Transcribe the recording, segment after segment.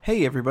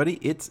Hey everybody,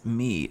 it's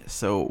me.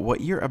 So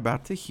what you're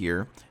about to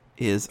hear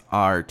is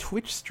our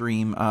Twitch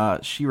stream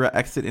She-Ra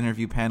exit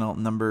interview panel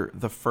number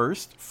the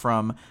first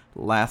from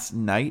last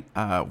night.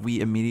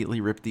 We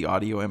immediately ripped the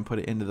audio and put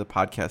it into the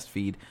podcast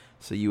feed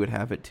so you would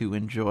have it to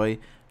enjoy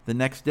the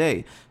next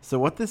day. So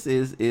what this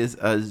is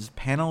a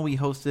panel we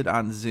hosted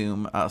on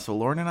Zoom. So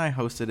Lauren and I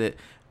hosted it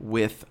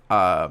with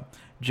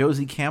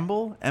Josie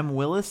Campbell,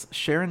 Willis,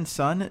 Sharon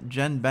Sun,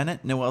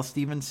 Bennett, Noelle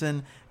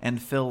Stevenson, and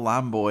Phil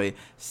Lomboy,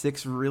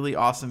 6 really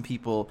awesome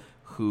people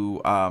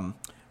who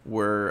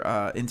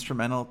were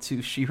instrumental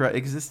to She-Ra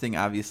existing,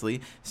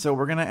 obviously. So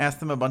we're going to ask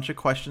them a bunch of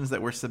questions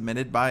that were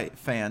submitted by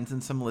fans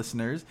and some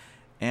listeners,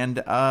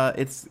 and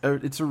it's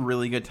a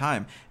really good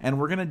time. And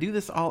we're going to do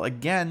this all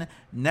again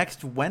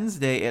next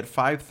Wednesday at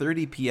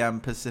 5:30 p.m.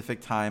 Pacific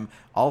time,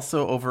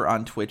 also over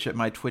on Twitch at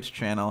my Twitch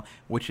channel,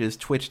 which is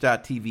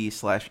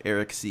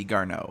twitch.tv/Eric C.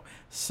 Garneau.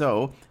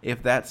 So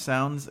if that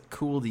sounds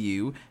cool to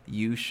you,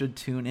 you should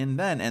tune in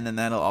then, and then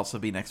that'll also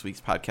be next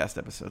week's podcast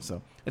episode.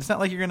 So it's not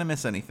like you're going to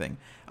miss anything.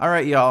 All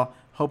right, y'all.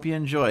 Hope you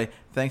enjoy.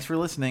 Thanks for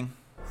listening.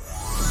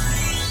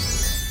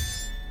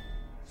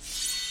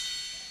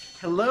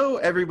 Hello,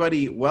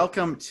 everybody.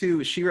 Welcome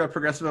to She-Ra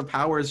Progressive of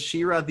Powers,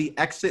 She-Ra The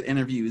Exit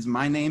Interviews.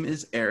 My name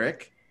is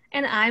Eric.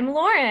 And I'm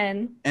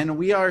Lauren. And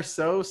we are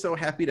so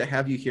happy to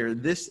have you here.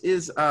 This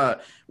is,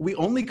 we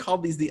only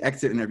called these the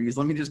exit interviews.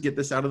 Let me just get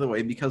this out of the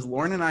way because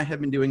Lauren and I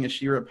have been doing a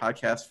She-Ra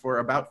podcast for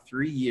about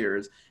 3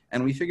 years.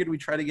 And we figured we'd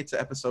try to get to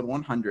episode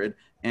 100.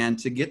 And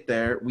to get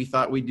there, we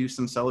thought we'd do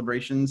some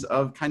celebrations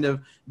of kind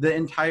of the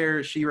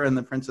entire She-Ra and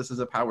the Princesses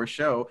of Power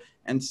show.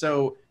 And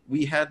so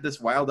we had this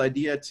wild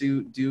idea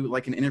to do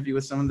like an interview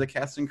with some of the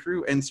cast and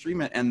crew and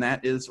stream it. And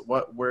that is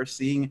what we're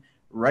seeing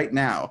right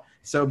now.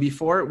 So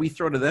before we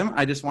throw to them,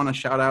 I just want to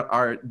shout out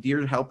our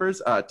dear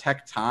helpers,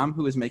 Tech Tom,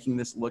 who is making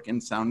this look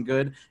and sound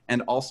good,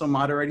 and also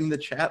moderating the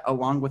chat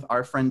along with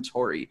our friend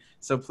Tori.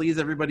 So please,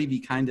 everybody, be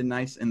kind and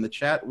nice in the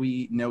chat.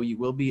 We know you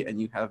will be,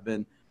 and you have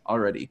been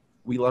already.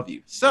 We love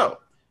you. So,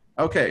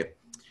 okay.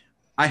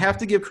 I have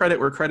to give credit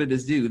where credit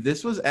is due.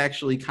 This was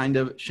actually kind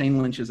of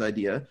Shane Lynch's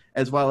idea,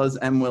 as well as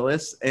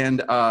Willis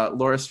and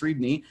Laura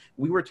Srebny.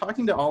 We were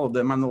talking to all of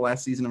them on the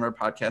last season of our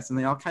podcast, and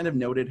they all kind of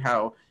noted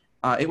how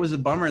it was a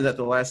bummer that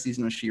the last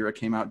season of She-Ra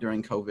came out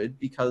during COVID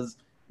because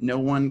no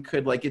one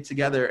could like get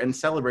together and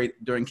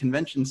celebrate during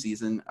convention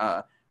season,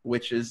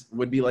 which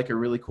would be like a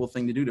really cool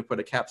thing to do to put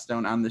a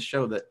capstone on this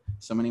show that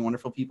so many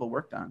wonderful people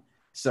worked on.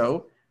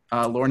 So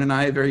Lauren and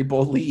I very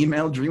boldly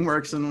emailed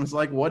Dreamworks and was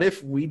like, what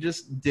if we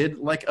just did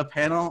like a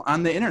panel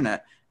on the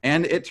internet?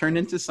 And it turned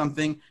into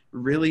something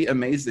really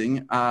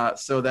amazing.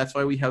 So that's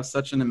why we have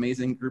such an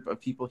amazing group of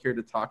people here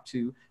to talk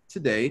to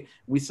today.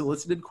 We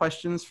solicited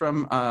questions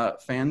from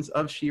fans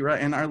of She-Ra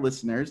and our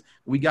listeners.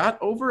 We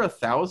got over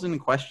 1,000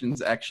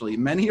 questions, actually,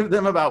 many of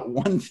them about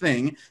one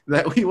thing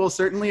that we will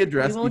certainly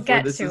address before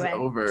this is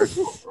over.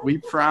 We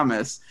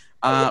promise.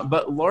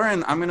 But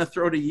Lauren, I'm going to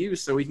throw to you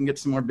so we can get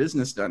some more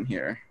business done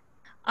here.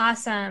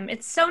 Awesome.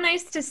 It's so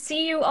nice to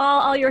see you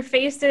all your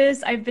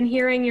faces. I've been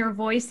hearing your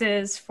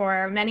voices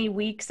for many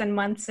weeks and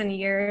months and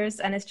years,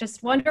 and it's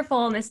just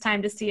wonderful in this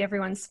time to see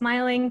everyone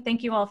smiling.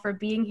 Thank you all for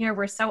being here.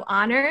 We're so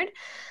honored.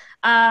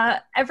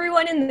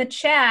 Everyone in the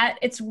chat,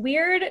 it's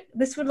weird.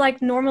 This would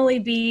like normally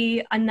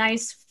be a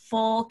nice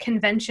full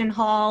convention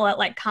hall at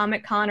like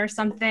Comic-Con or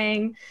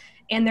something,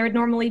 and there would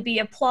normally be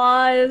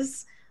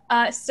applause.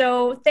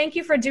 So thank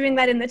you for doing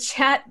that in the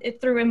chat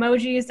through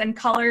emojis and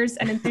colors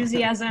and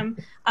enthusiasm.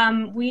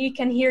 We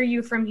can hear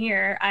you from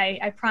here,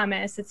 I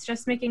promise. It's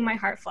just making my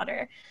heart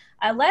flutter.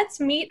 Let's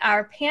meet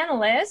our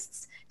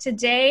panelists.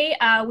 Today,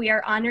 we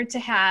are honored to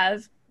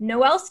have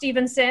Noelle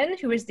Stevenson,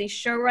 who is the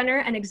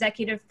showrunner and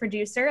executive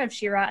producer of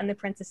She-Ra and the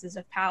Princesses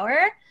of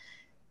Power.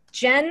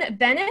 Jen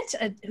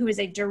Bennett, who is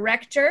a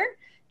director.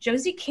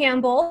 Josie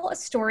Campbell, a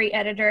story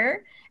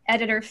editor.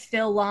 Editor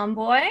Phil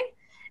Lomboy.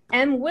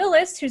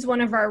 Willis, who's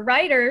one of our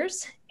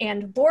writers,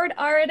 and board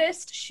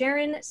artist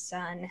Sharon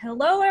Sun.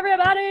 Hello,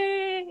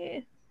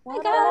 everybody. Hi,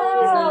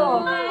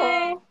 guys.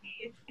 Hi.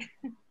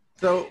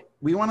 So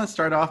we want to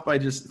start off by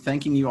just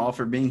thanking you all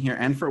for being here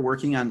and for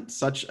working on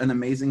such an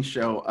amazing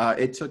show.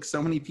 It took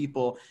so many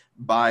people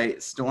by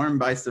storm,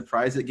 by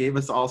surprise. It gave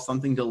us all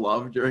something to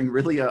love during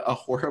really a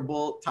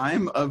horrible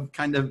time of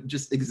kind of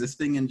just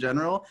existing in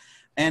general.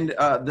 And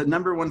the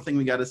number one thing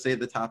we got to say at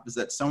the top is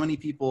that so many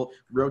people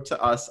wrote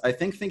to us, I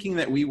think thinking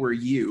that we were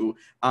you,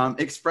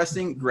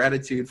 expressing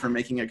gratitude for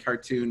making a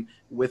cartoon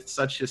with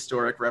such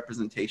historic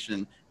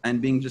representation and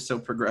being just so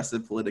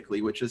progressive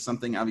politically, which is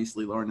something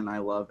obviously Lauren and I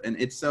love. And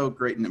it's so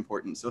great and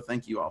important. So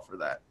thank you all for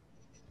that.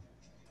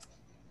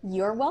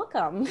 You're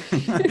welcome.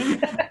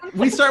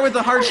 We start with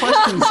the hard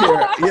questions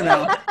here, you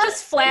know.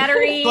 Just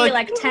flattery,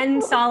 like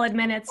 10 solid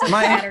minutes of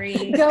flattery.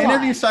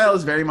 Interview style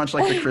is very much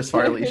like the Chris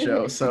Farley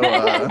show. So,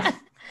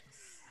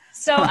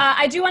 So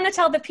I do want to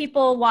tell the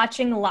people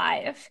watching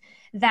live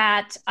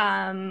that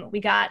we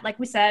got, like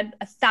we said,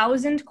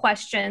 1,000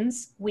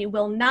 questions. We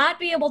will not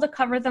be able to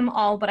cover them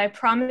all, but I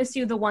promise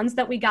you the ones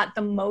that we got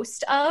the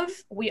most of,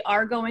 we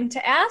are going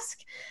to ask.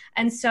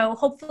 And so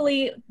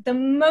hopefully the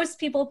most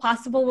people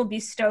possible will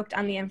be stoked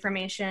on the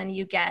information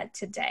you get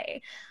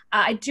today.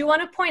 I do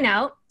want to point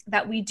out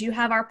that we do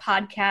have our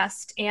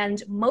podcast,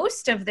 and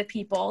most of the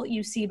people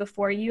you see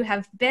before you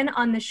have been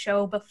on the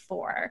show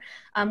before,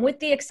 with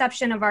the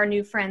exception of our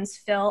new friends,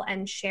 Phil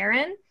and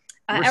Sharon.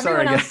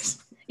 Everyone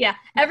else, yeah,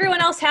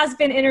 everyone else has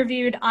been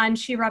interviewed on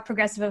She-Ra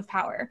Progressive of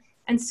Power.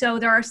 And so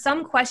there are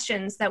some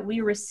questions that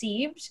we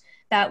received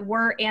that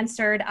were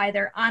answered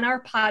either on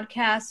our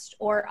podcast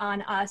or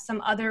on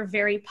some other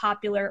very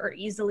popular or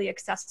easily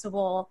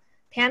accessible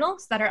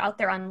panels that are out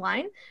there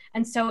online.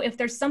 And so if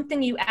there's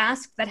something you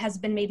asked that has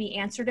been maybe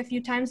answered a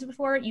few times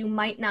before, you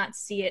might not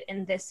see it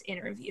in this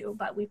interview,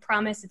 but we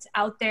promise it's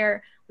out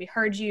there. We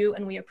heard you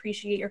and we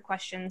appreciate your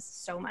questions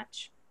so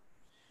much.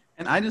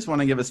 And I just want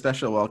to give a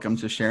special welcome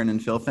to Sharon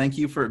and Phil. Thank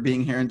you for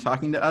being here and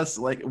talking to us.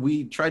 Like,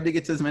 we tried to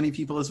get to as many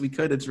people as we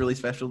could. It's really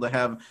special to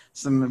have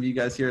some of you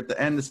guys here at the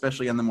end,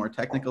 especially on the more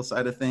technical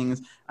side of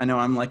things. I know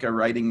I'm like a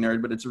writing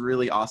nerd, but it's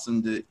really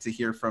awesome to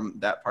hear from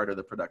that part of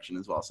the production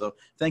as well. So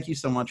thank you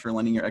so much for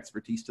lending your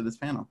expertise to this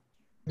panel.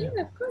 Yeah,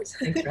 of course.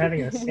 Thanks for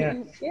having us.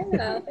 Yeah.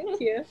 Yeah, thank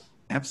you.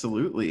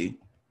 Absolutely.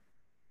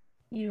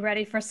 You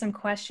ready for some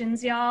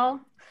questions,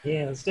 y'all?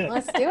 Yeah, let's do it.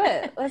 Let's do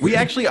it. We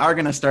actually are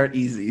going to start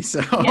easy,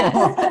 so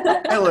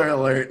Yes.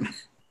 alert.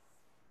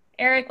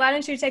 Eric, why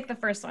don't you take the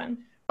first one?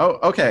 Oh,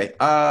 okay.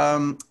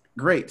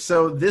 Great.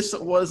 So this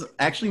was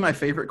actually my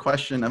favorite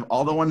question of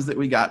all the ones that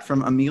we got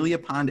from Amelia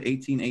Pond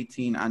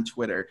 1818 on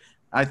Twitter.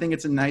 I think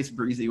it's a nice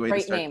breezy way to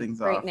start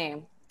things off. Great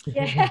name.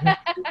 Yeah.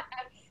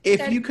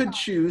 If you could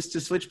choose to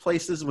switch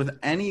places with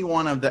any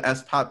one of the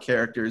SPOP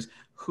characters,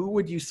 who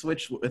would you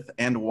switch with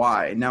and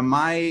why? Now,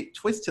 my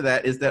twist to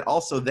that is that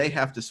also they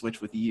have to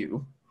switch with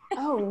you.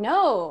 Oh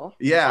no.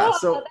 Yeah, Oh,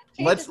 so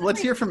that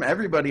let's hear from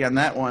everybody on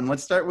that one.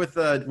 Let's start with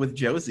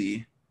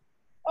Josie.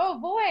 Oh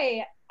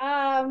boy.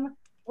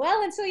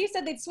 Well, until you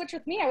said they'd switch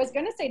with me, I was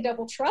going to say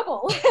Double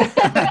Trouble.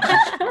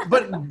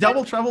 But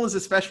Double Trouble is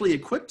especially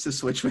equipped to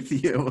switch with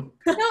you.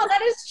 No,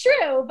 that is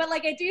true. But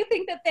like, I do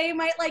think that they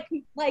might like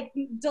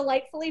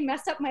delightfully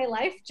mess up my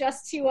life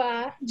just to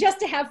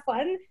have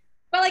fun.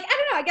 But like, I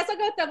don't know. I guess I'll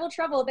go with Double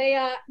Trouble. They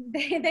have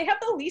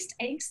the least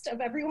angst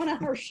of everyone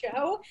on our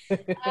show.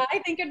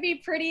 I think it'd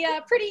be pretty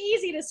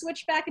easy to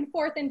switch back and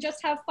forth and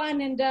just have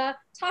fun and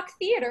talk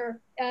theater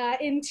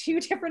in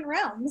two different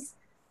realms.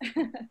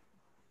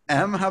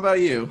 Em, how about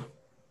you?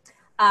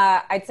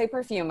 I'd say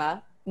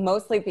Perfuma,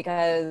 mostly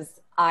because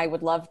I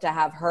would love to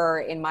have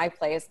her in my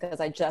place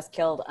because I just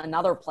killed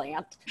another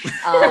plant. So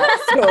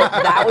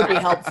that would be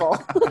helpful.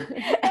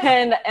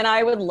 and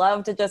I would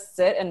love to just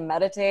sit and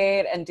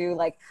meditate and do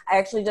I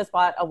actually just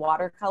bought a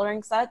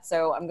watercoloring set,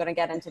 so I'm going to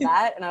get into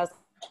that. And I was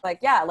like,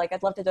 yeah,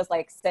 I'd love to just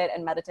sit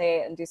and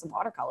meditate and do some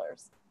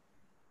watercolors.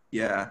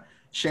 Yeah.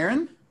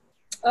 Sharon?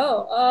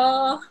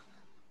 Oh,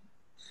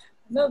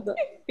 no,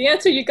 the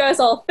answer you guys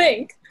all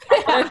think.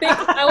 I think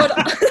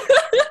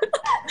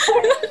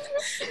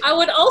I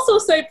would also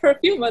say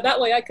Perfuma. That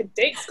way I could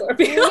date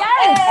Scorpio.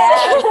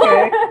 Yes!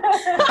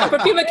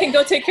 Perfuma can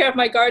go take care of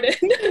my garden.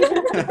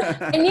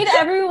 I need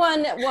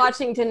everyone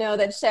watching to know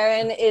that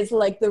Sharon is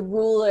the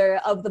ruler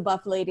of the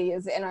buff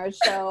ladies in our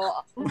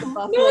show.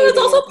 No, it's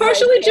also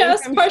partially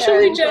Jess.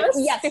 Partially Jess.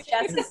 Yes,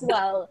 Jess as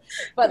well.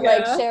 But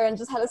Sharon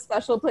just had a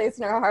special place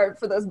in her heart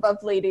for those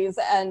buff ladies,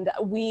 and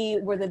we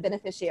were the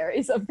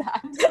beneficiaries of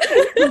that.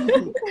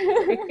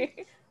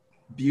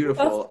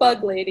 Beautiful. Buff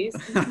bug ladies.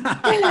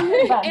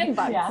 And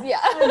bugs,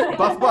 yeah.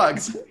 Buff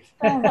bugs.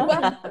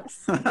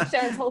 Bugs.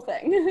 Sharon's whole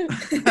thing.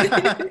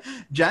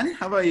 Jen,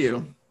 how about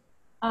you?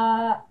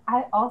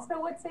 I also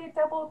would say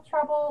Double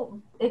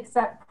Trouble,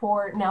 except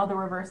for now the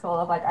reversal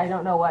of I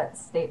don't know what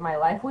state my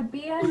life would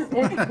be in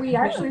if we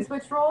actually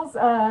switched roles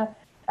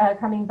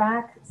coming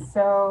back.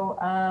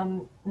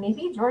 So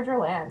maybe Georgia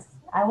Lance.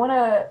 I want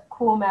a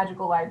cool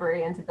magical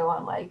library and to go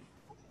on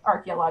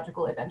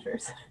archaeological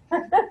adventures.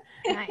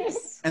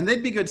 Nice. And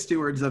they'd be good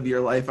stewards of your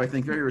life, I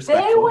think, very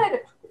respectful. They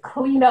would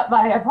clean up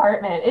my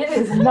apartment. It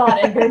is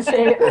not in good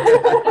shape.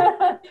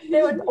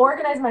 They would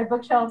organize my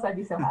bookshelves. I'd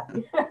be so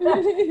happy.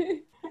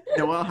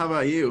 Noelle, how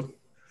about you?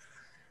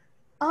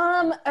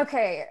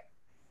 Okay.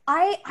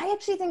 I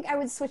actually think I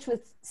would switch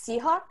with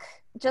Seahawk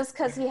just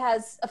because he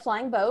has a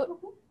flying boat.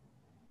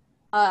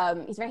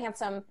 He's very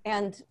handsome,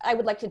 and I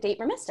would like to date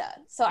Ramista.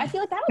 So I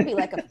feel that would be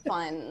a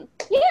fun,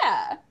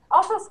 yeah.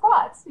 Also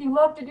squats. You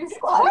love to do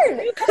squats.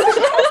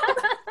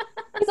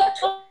 He's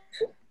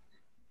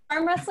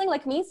arm wrestling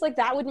like me, so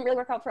that wouldn't really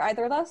work out for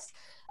either of us.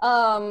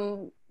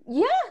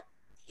 Yeah.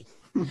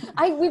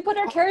 We put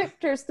our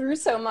characters through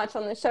so much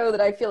on the show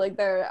that I feel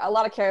there are a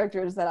lot of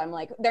characters that I'm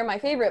they're my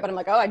favorite, but I'm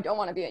oh, I don't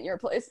want to be in your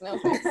place. No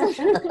thanks.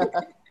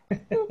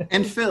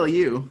 And Phil,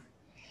 you?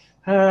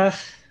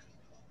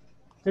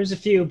 There's a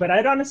few, but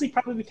I'd honestly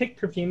probably pick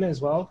Perfuma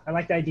as well. I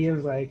like the idea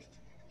of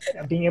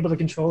being able to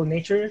control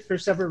nature for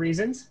several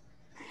reasons.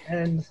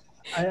 And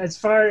As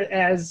far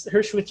as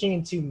her switching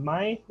into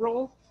my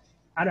role,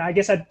 I don't know, I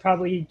guess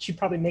she'd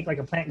probably make like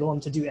a plant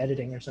golem to do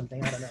editing or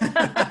something. I don't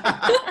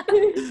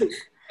know.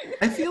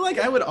 I feel like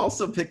I would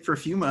also pick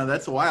Perfuma.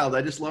 That's wild.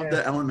 I just love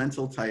the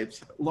elemental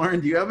types.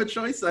 Lauren, do you have a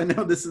choice? I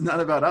know this is not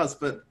about us,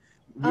 but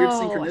weird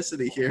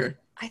synchronicity here.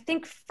 I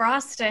think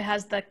Frosta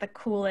has the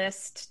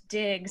coolest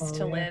digs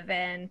to live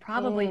in.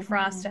 Probably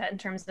Frosta in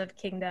terms of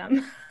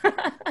kingdom.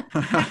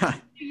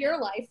 Your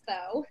life,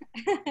 though.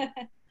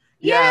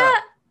 Yeah.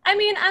 I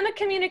mean, I'm a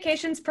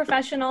communications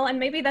professional, and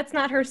maybe that's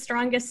not her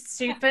strongest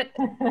suit, but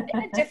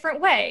in a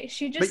different way.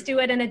 She just do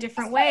it in a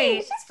different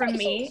way from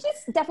me.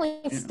 She's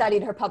definitely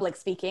studied her public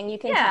speaking. You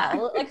can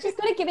tell. Like, she's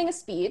good at giving a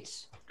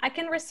speech. I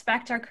can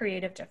respect our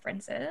creative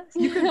differences.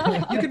 You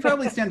could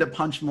probably stand to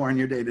punch more in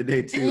your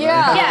day-to-day, too.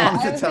 Yeah. I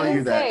have to tell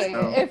you that.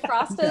 So. If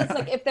Frosta's,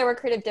 like, if there were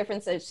creative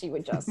differences, she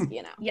would just,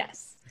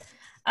 Yes.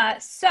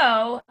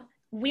 So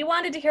we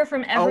wanted to hear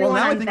from everyone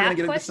now on I think that we're going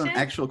to get question. into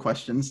some actual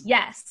questions.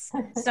 Yes.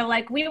 So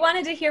we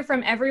wanted to hear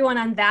from everyone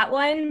on that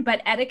one,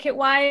 but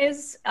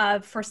etiquette-wise,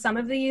 for some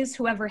of these,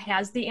 whoever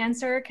has the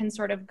answer can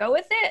sort of go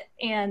with it,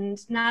 and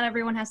not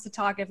everyone has to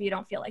talk if you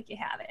don't feel like you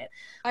have it.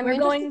 I'm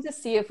interested to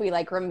see if we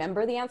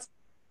remember the answer to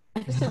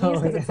these,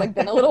 because it's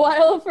been a little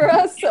while for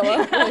us. So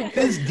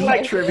it's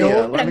deep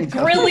trivia. Let me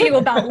grill you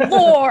about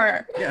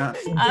lore. Yeah.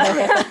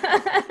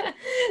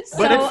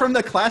 But it's from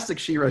the classic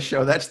She-Ra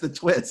show. That's the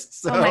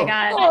twist. So, oh my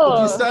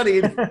God. You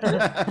studied.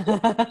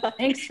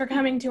 Thanks for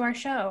coming to our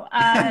show.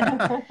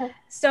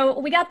 So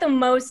we got the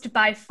most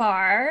by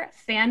far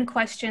fan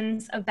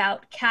questions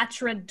about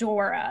Catra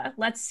Dora.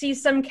 Let's see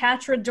some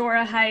Catra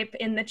Dora hype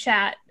in the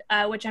chat,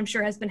 which I'm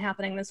sure has been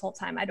happening this whole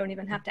time. I don't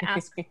even have to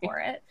ask for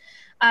it.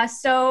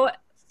 So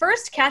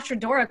first Catra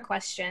Dora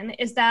question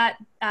is that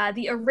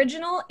the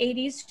original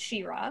 80s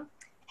She-Ra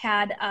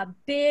had a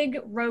big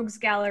rogues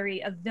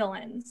gallery of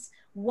villains.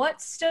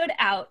 What stood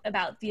out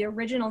about the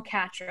original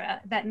Catra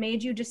that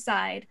made you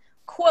decide,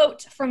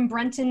 quote from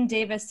Brenton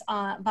Davis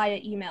via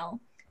email,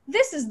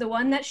 "This is the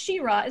one that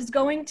She-Ra is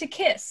going to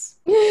kiss"?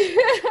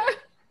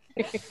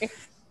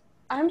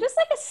 I'm just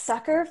a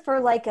sucker for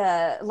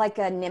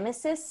a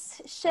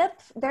nemesis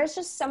ship. There's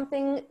just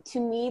something to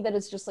me that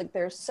is just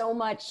there's so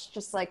much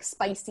just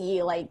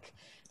spicy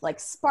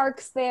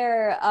sparks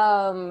there,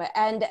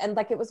 and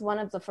it was one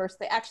of the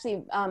first.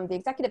 Actually, the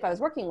executive I was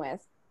working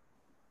with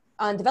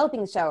on developing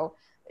the show,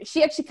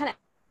 she actually kind of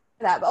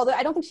that. Although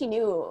I don't think she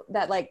knew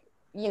that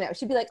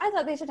she'd be like, I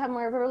thought they should have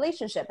more of a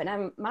relationship, and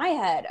in my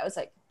head I was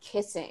like,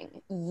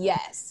 kissing,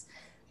 yes,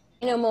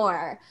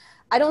 more.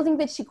 I don't think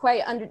that she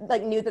quite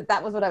knew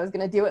that was what I was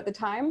going to do at the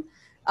time.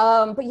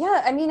 But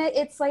yeah, I mean,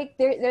 it's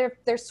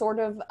they're sort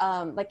of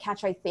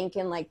Catra, I think,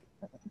 in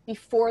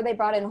before they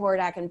brought in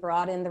Hordak and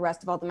brought in the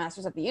rest of all the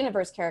Masters of the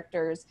Universe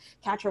characters,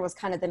 Catra was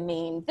kind of the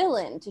main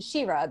villain to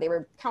She-Ra. They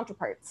were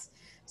counterparts.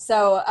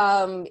 So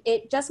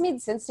it just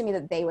made sense to me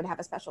that they would have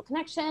a special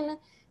connection,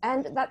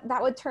 and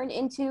that would turn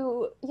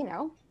into,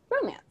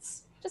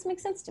 romance. Just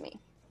makes sense to me.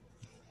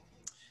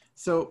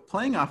 So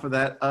playing off of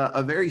that,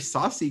 a very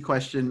saucy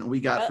question we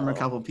got from a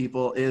couple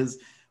people is,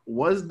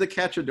 was the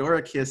Catra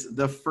Dora kiss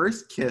the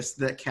first kiss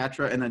that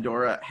Catra and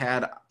Adora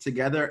had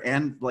together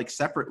and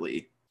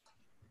separately?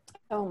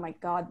 Oh my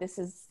God, this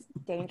is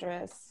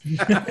dangerous.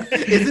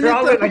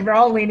 We're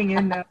all leaning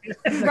in now.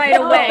 Right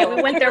away.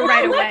 We went there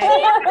right away.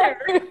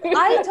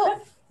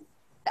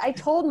 I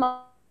told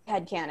Mom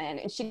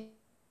headcanon, and she was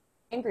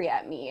angry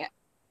at me,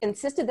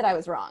 insisted that I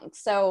was wrong.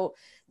 So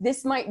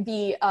this might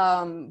be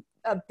a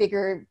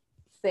bigger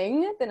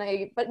thing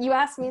than but you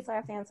asked me, so I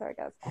have to answer, I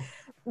guess.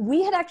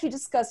 We had actually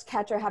discussed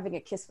Catra having a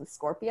kiss with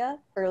Scorpia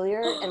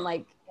earlier,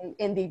 and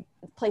in the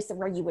place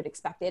where you would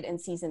expect it in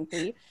season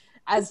 3,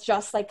 as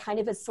just kind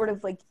of a sort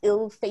of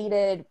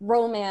ill-fated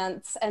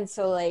romance, and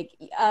so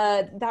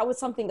that was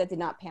something that did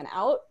not pan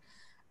out.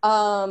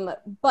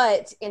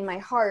 But in my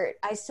heart,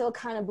 I still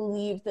kind of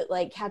believed that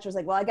Catra's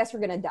well, I guess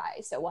we're gonna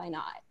die, so why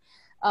not?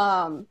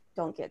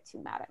 Don't get too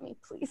mad at me,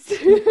 please.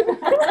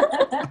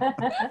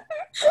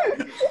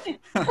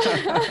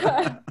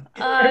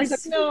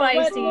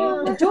 Spicy.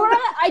 Dora,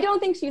 I don't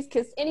think she's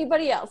kissed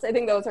anybody else. I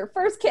think that was her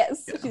first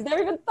kiss. She's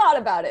never even thought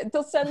about it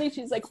until suddenly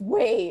she's like,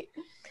 wait,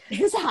 is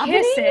this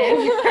happening?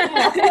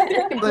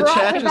 The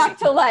brought her back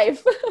to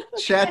life.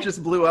 Chat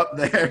just blew up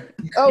there.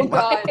 Oh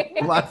God.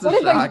 Lots of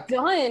shock. shock.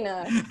 What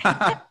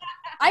have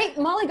I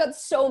done? Molly got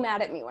so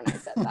mad at me when I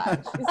said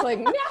that. She's like,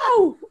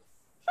 no.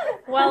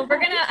 Well, we're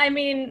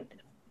gonna,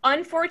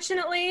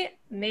 unfortunately,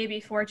 maybe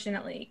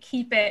fortunately,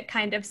 keep it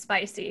kind of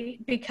spicy,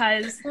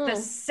 because the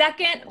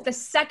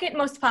second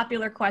most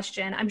popular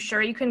question, I'm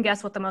sure you can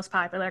guess what the most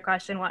popular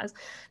question was.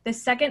 The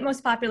second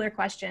most popular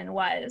question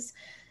was,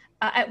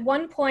 at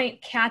one point,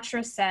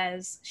 Catra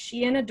says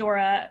she and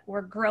Adora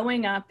were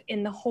growing up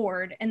in the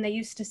Horde, and they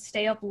used to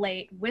stay up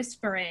late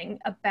whispering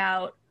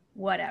about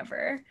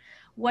whatever.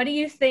 What do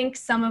you think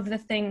some of the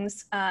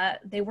things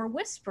they were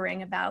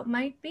whispering about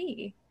might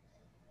be?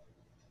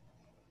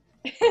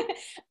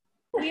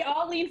 We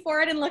all lean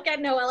forward and look at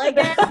Noelle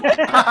again.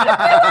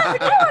 I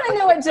want to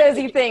know what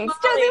Josie thinks.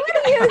 Josie,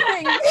 what do you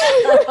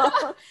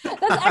think?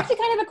 That's actually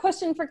kind of a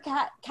question for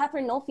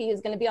Catherine Nolfi,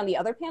 who's going to be on the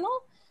other panel,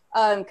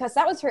 because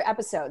that was her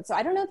episode. So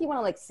I don't know if you want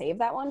to like save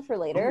that one for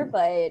later,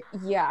 but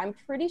yeah, I'm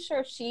pretty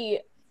sure she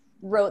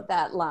wrote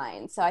that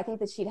line. So I think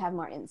that she'd have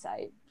more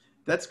insight.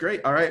 That's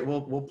great. All right,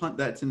 we'll punt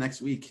that to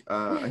next week.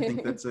 I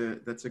think that's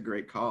a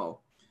great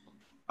call.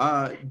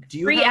 Do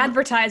you Free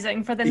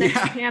advertising for the next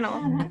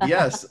panel?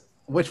 Yes,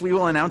 which we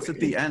will announce at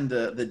the end,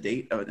 the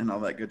date and all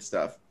that good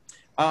stuff.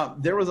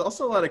 There was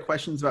also a lot of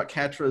questions about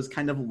Catra's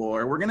kind of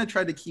lore. We're going to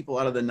try to keep a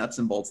lot of the nuts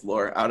and bolts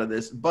lore out of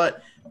this,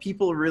 but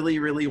people really,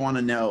 really want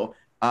to know,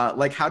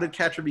 like, how did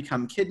Catra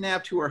become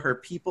kidnapped? Who are her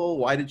people?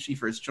 Why did she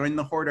first join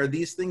the Horde? Are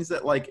these things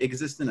that like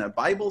exist in a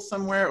Bible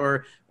somewhere,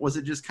 or was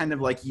it just kind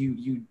of like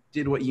you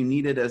did what you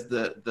needed as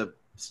the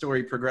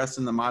story progressed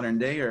in the modern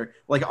day? Or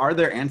like, are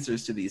there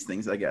answers to these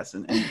things, I guess,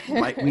 and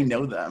might we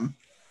know them?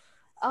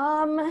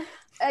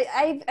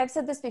 I've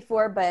said this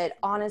before, but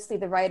honestly,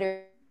 the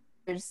writers,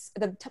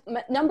 the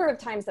number of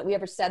times that we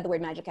ever said the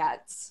word magic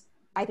cats,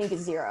 I think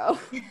is 0.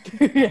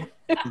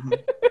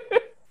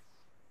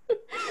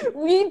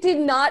 We did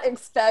not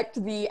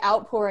expect the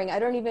outpouring. I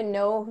don't even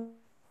know,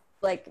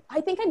 like,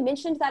 I think I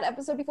mentioned that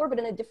episode before, but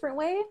in a different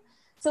way.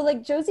 So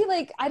like, Josie,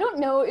 like, I don't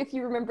know if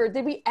you remember,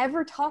 did we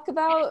ever talk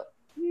about?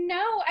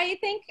 No, I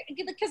think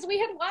because we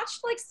had watched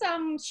like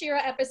some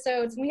She-Ra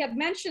episodes, and we had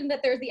mentioned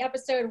that there's the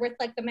episode with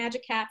like the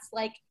magic cats,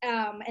 like,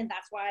 and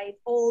that's why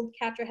old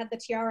Catra had the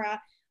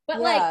tiara. But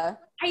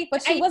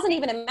but she wasn't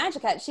even a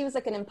magic cat. She was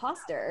like an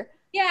imposter.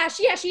 Yeah,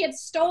 she had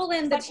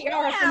stolen the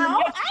tiara from the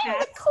magic I'm cat.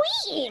 the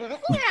queen.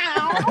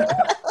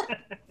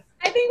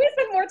 I think we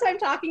spent more time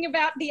talking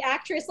about the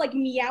actress like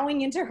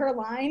meowing into her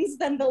lines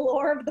than the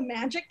lore of the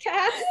magic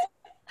cat.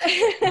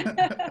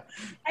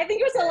 I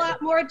think it was a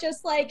lot more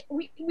just like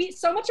we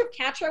so much of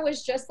Catra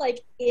was just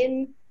like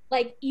in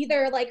like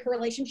either like her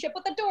relationship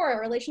with Adora,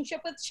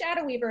 relationship with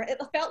Shadow Weaver.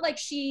 It felt like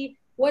she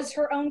was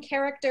her own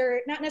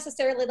character, not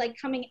necessarily like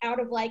coming out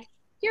of like,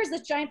 here's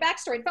this giant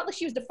backstory. It felt like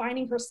she was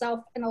defining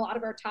herself in a lot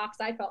of her talks,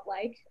 I felt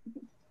like.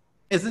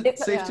 Is it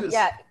safe to...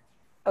 Yeah.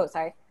 Oh,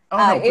 sorry. Oh,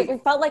 no,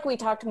 it felt like we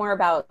talked more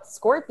about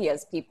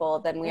Scorpia's people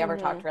than we ever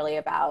talked really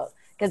about,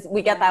 because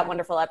we get that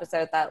wonderful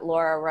episode that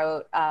Laura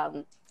wrote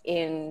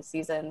in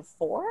season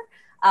 4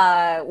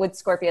 with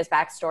Scorpia's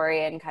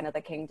backstory and kind of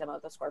the kingdom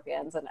of the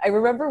Scorpions. And I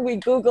remember we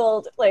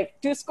Googled, like,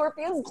 do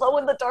Scorpions glow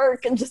in the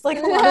dark, and just like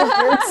a lot of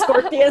weird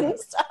Scorpion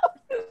stuff.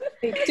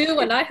 They do,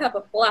 and I have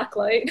a black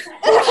light.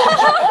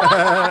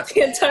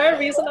 The entire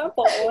reason I'm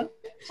following.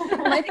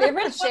 My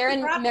favorite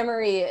Sharon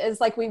memory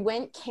is like we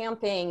went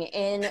camping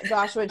in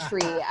Joshua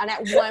Tree, and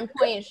at one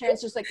point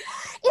Sharon's just like,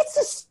 it's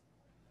a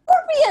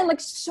scorpion, like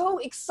so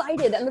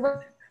excited, and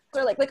the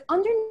are like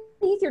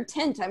underneath your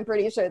tent, I'm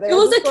pretty sure. It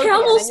was a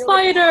camel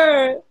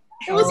spider. Like,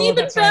 it was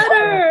even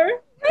better.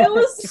 It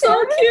was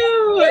so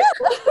cute.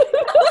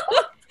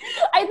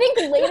 I think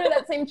later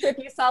that same trip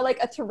you saw like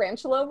a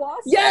tarantula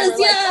wasp. Yes,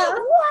 yeah. Like,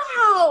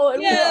 oh, wow.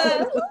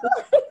 Yeah.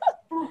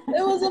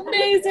 It was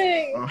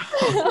amazing.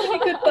 Really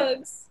good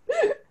bugs.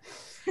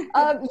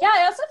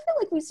 I also feel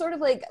like we sort of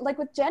like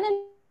with Jen,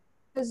 and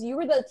because you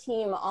were the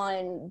team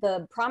on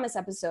the Promise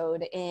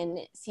episode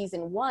in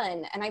season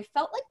 1, and I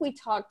felt like we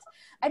talked,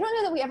 I don't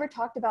know that we ever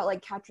talked about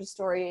like Catra's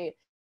story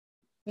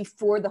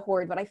before the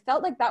Horde, but I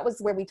felt like that was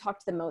where we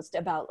talked the most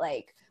about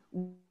like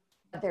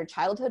what their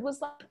childhood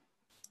was like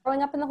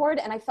growing up in the Horde,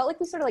 and I felt like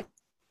we sort of like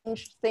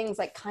changed things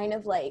like kind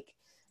of like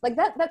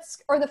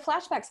that's, or the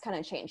flashbacks kind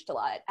of changed a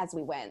lot as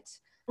we went.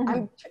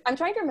 I'm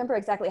trying to remember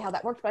exactly how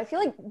that worked, but I feel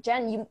like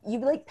Jen, you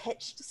like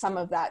pitched some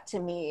of that to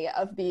me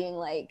of being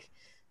like,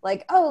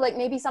 oh, like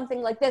maybe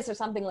something like this or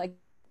something like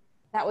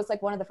that was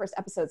like one of the first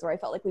episodes where I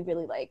felt like we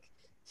really like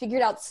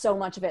figured out so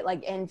much of it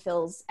like in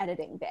Phil's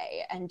editing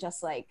bay, and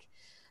just like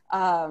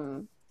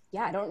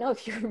I don't know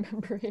if you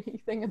remember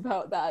anything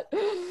about that.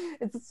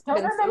 It's Don't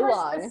been remember so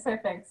long.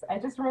 specifics. I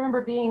just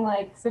remember being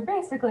like, so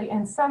basically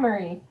in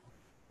summary,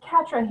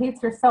 Catra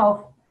hates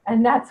herself,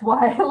 and that's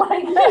why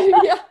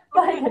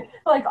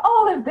like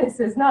all of this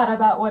is not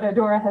about what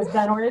Adora has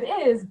done, or it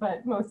is,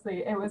 but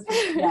mostly it was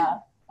just,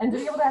 and to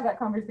be able to have that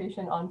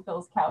conversation on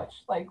Phil's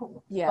couch, like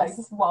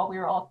while we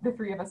were all, the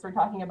three of us were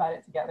talking about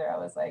it together, I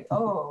was like,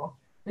 oh,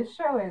 this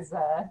show is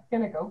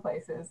gonna go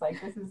places.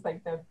 Like, this is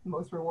like the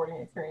most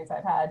rewarding experience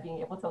I've had, being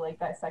able to like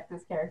dissect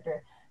this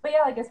character. But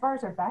yeah, like as far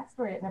as her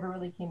backstory, it never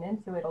really came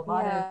into it. A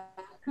lot of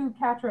who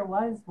Catra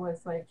was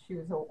like, she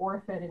was an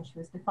orphan and she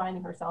was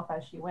defining herself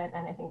as she went,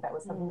 and I think that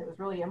was something that was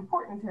really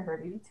important to her,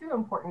 maybe too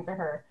important to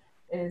her,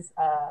 is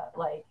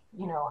like,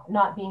 you know,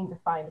 not being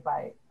defined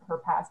by her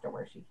past or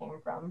where she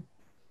came from.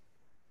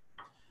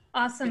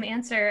 Awesome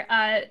answer.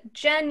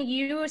 Jen,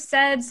 you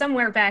said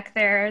somewhere back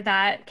there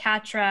that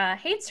Catra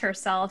hates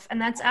herself, and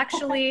that's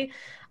actually,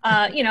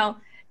 you know,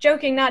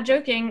 joking, not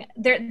joking,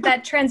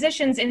 that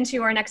transitions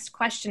into our next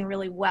question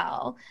really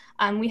well.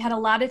 We had a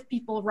lot of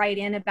people write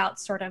in about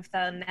sort of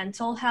the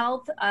mental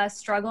health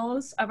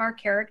struggles of our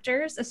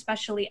characters,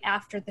 especially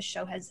after the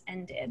show has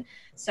ended.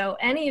 So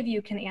any of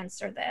you can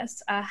answer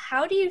this.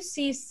 How do you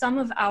see some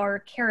of our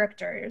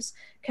characters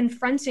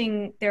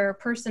confronting their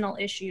personal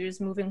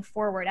issues moving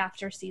forward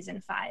after season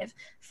 5,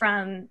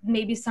 from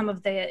maybe some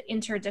of the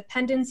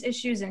interdependence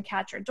issues in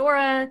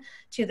Catra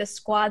to the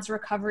squad's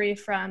recovery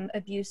from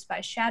abuse by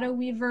Shadow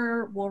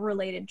Weaver,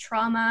 war-related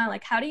trauma?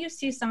 Like, how do you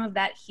see some of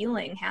that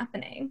healing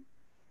happening?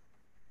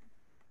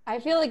 I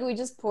feel like we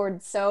just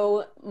poured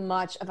so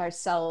much of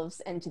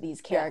ourselves into these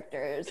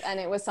characters, and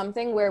it was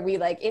something where we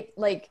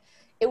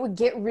it would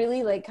get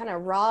really like kind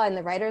of raw in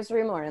the writer's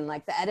room or in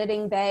like the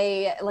editing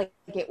bay. Like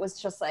it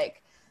was just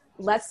like,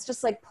 let's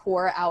just like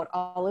pour out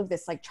all of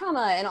this like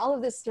trauma and all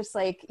of this just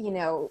like, you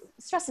know,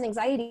 stress and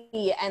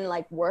anxiety and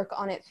like work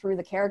on it through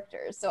the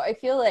characters. So I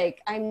feel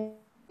like I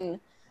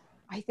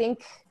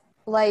think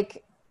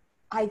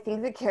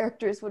the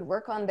characters would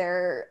work on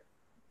their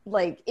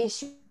like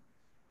issues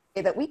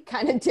that we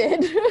kind of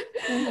did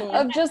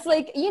of just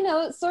like, you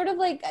know, sort of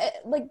like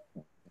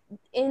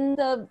in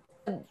the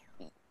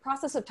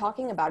process of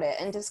talking about it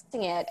and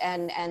discussing it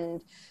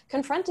and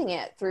confronting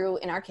it through,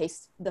 in our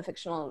case, the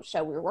fictional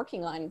show we were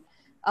working on.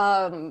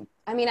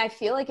 I mean, I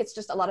feel like it's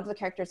just a lot of the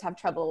characters have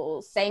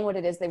trouble saying what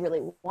it is they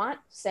really want,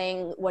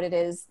 saying what it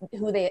is,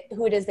 who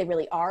it is they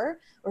really are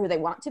or who they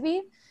want to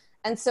be.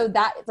 And so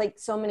that, like,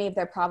 so many of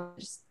their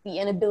problems, the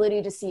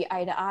inability to see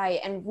eye to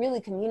eye and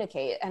really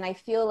communicate. And I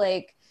feel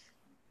like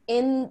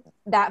in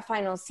that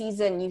final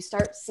season, you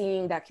start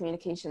seeing that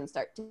communication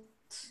start to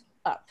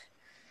up.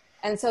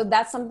 And so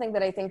that's something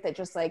that I think that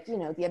just like, you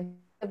know, the ability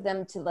of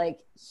them to like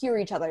hear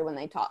each other when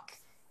they talk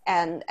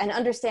and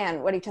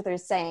understand what each other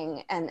is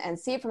saying and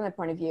see it from their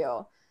point of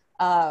view.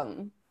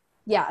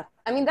 Yeah,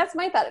 I mean, that's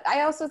my thought.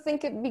 I also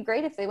think it'd be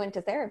great if they went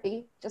to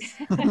therapy. Just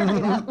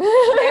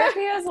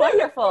therapy is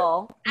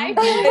wonderful. I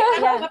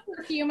feel like what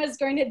Perfume is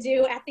going to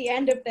do at the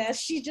end of this.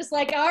 She's just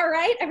like, all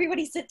right,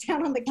 everybody sit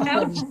down on the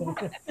couch.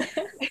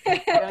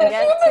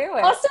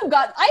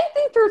 I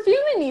think Perfume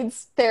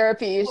needs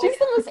therapy. She's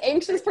the most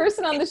anxious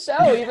person on the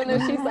show, even though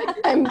she's like,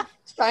 I'm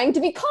trying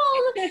to be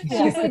calm.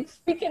 She's like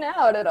freaking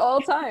out at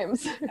all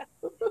times.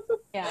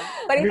 Yeah,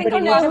 but I think I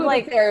don't know who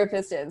like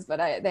therapist is, but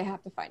they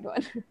have to find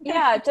one.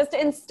 Yeah, just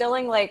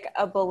instilling like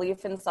a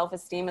belief in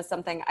self-esteem is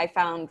something I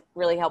found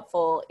really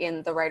helpful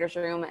in the writer's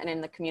room and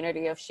in the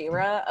community of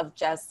She-Ra, of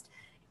just,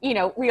 you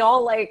know, we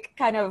all like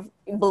kind of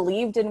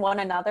believed in one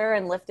another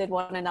and lifted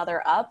one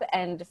another up,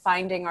 and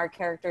finding our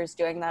characters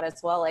doing that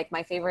as well. Like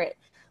one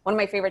of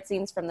my favorite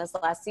scenes from this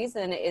last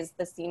season is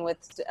the scene with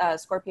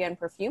Scorpia and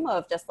Perfuma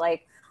of just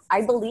like,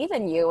 I believe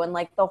in you, and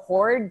like the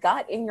horrid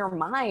gut in your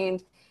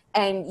mind,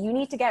 and you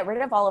need to get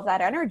rid of all of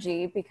that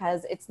energy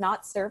because it's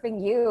not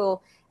serving you.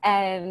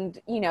 And,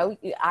 you know,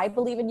 I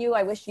believe in you.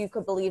 I wish you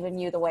could believe in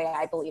you the way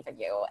I believe in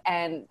you.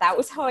 And that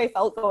was how I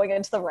felt going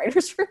into the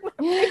writer's room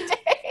every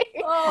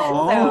day.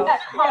 Oh, so,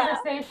 that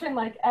conversation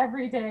like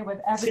every day with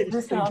every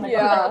person on the crew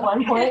at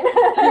one point.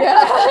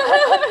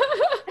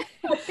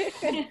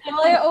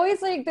 Well, I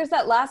always like, there's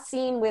that last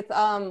scene with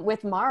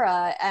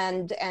Mara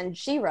and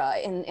She-Ra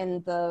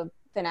in the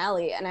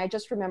finale, and I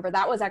just remember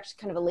that was actually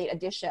kind of a late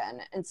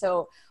addition. And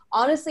so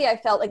honestly, I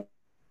felt like it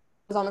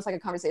was almost like a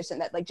conversation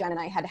that like Jen and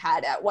I had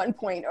at one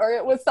point, or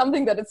it was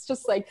something that it's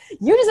just like,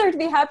 you deserve to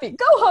be happy,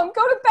 go home,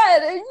 go to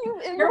bed,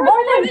 and you're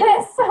more than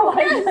this.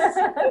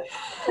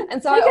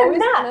 And so I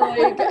always kind of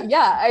like,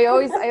 I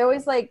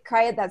always like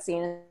cry at that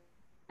scene, and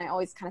I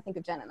always kind of think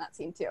of Jen in that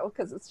scene too,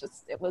 because it's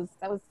just I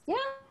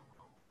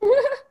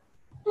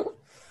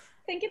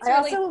think it's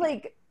also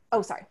like,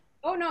 oh sorry.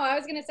 Oh no, I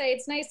was gonna say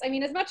it's nice. I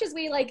mean, as much as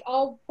we like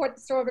all poured the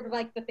story of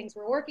like the things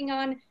we're working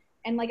on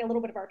and like a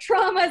little bit of our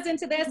traumas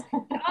into this,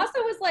 it also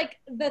was like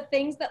the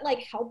things that like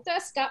helped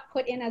us got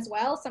put in as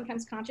well,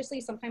 sometimes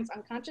consciously, sometimes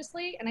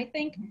unconsciously. And I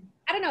think,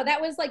 I don't know,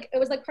 that was like, it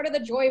was like part of the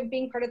joy of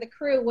being part of the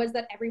crew was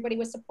that everybody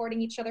was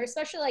supporting each other,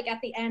 especially like at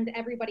the end,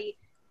 everybody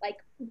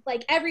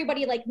like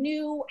everybody like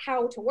knew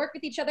how to work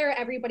with each other.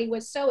 Everybody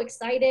was so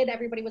excited.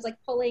 Everybody was like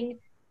pulling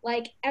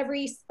like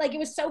it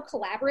was so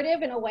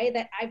collaborative in a way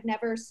that I've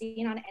never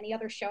seen on any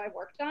other show I've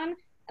worked on. And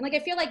like, I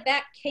feel like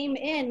that came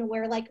in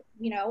where like,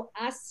 you know,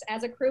 us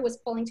as a crew was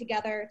pulling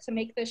together to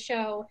make this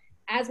show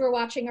as we're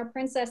watching our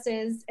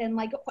princesses and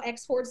like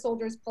ex-Horde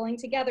soldiers pulling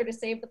together to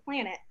save the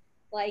planet.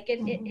 Like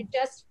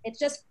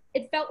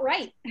it felt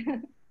right.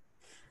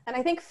 And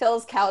I think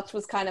Phil's couch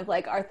was kind of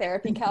like our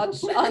therapy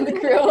couch on the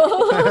crew.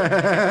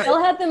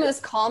 Phil had the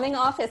most calming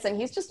office, and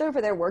he's just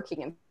over there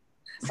working, and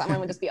someone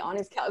would just be on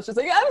his couch just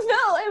like, I'm Phil,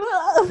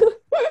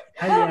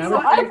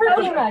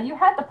 you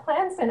had the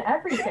plants and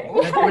everything.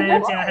 I had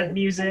plants, I had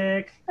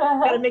music.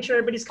 Gotta make sure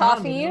everybody's calm,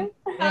 coffee. You know?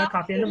 Yeah,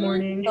 coffee in the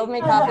morning. Phil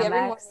made coffee every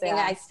morning.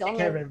 I still take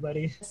care of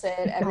everybody.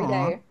 Sit every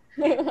day.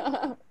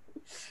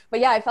 But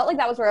yeah, I felt like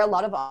that was where a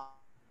lot of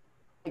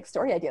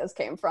story ideas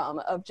came from,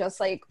 of just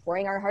like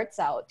pouring our hearts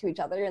out to each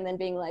other and then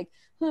being like,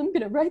 I'm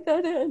gonna write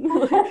that in.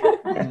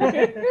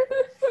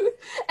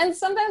 And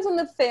sometimes when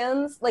the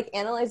fans like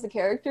analyze the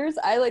characters,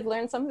 I like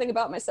learn something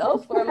about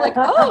myself where I'm like,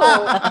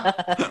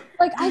 oh,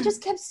 like I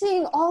just kept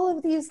seeing all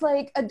of these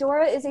like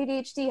Adora is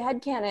ADHD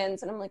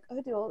headcanons, and I'm like,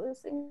 I do all those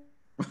things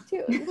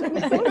too.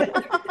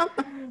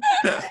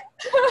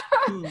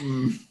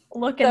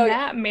 Look in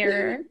that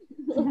mirror.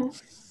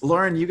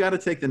 Lauren, you got to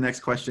take the next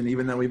question,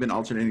 even though we've been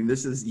alternating.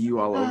 This is you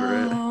all over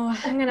it. Oh,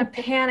 I'm gonna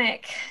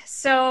panic.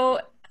 So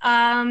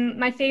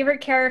my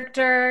favorite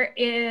character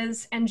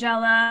is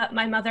Angella,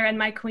 my mother and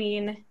my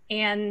queen.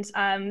 And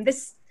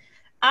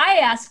I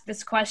asked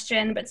this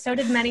question, but so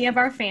did many of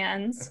our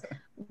fans.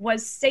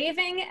 Was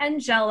saving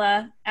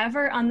Angella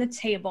ever on the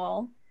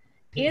table?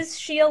 Is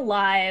she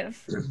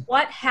alive?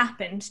 What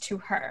happened to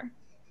her?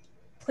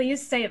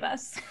 Please save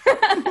us.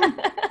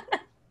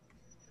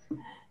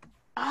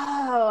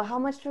 Oh, how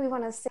much do we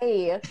want to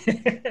say?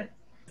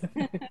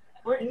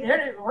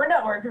 We're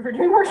not working for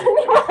Dreamworks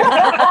anymore.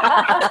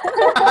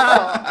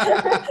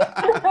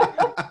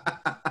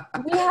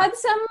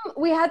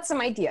 we had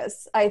some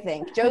ideas, I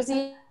think.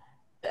 Josie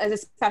is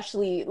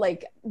especially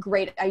like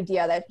great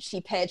idea that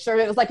she pitched, or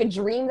it was like a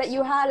dream that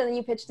you had and then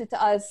you pitched it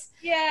to us.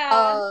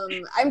 Yeah.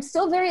 I'm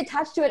still very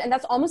attached to it, and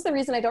that's almost the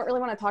reason I don't really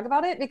want to talk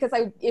about it, because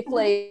if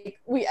like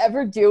we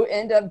ever do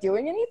end up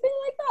doing anything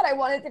like that, I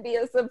want it to be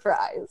a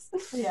surprise.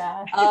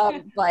 Yeah.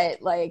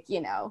 But like, you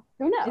know,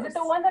 who knows? Is it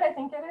the one that I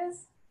think it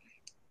is?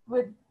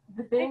 With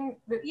the thing?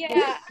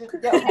 Yeah.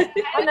 Okay.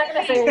 I'm not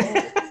going to say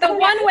anything. The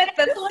one with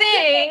the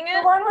thing.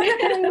 The one with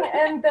the thing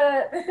and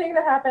the thing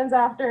that happens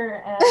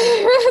after. And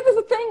there's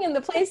a thing and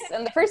the place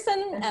and the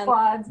person and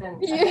squads and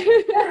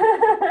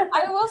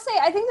I will say,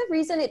 I think the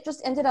reason it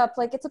just ended up,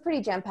 like, it's a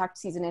pretty jam-packed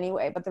season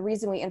anyway, but the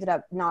reason we ended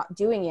up not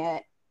doing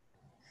it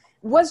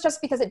was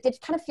just because it did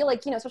kind of feel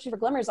like, you know, especially for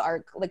Glimmer's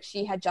arc, like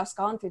she had just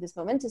gone through this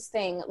momentous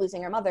thing,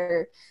 losing her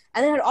mother,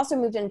 and then it also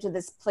moved into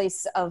this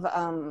place of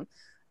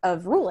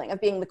ruling,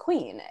 of being the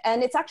queen.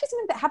 And it's actually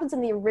something that happens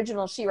in the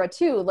original She-Ra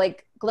too.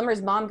 Like,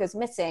 Glimmer's mom goes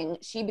missing,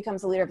 she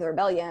becomes the leader of the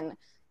rebellion,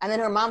 and then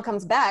her mom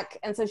comes back,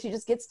 and so she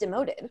just gets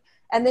demoted.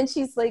 And then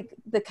she's like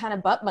the kind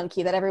of butt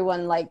monkey that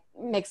everyone like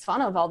makes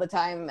fun of all the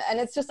time.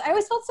 And it's just, I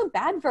always felt so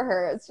bad for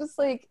her. It's just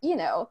like, you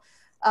know,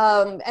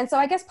 and so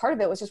I guess part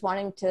of it was just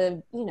wanting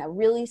to, you know,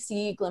 really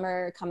see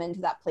Glimmer come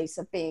into that place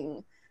of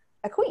being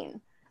a queen.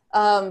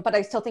 But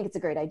I still think it's a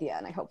great idea,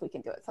 and I hope we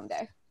can do it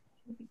someday.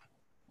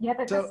 Yeah,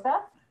 but the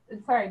stuff,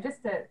 sorry,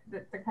 just to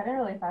cut in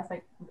really fast,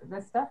 like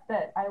the stuff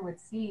that I would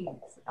see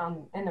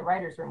in the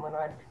writer's room when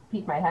I'd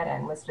peek my head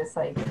in was just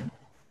like,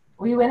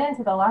 we went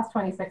into the last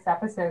 26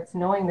 episodes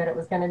knowing that it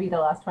was going to be the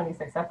last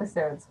 26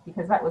 episodes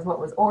because that was what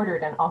was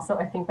ordered, and also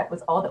I think that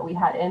was all that we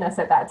had in us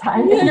at that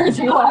time,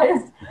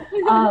 energy-wise.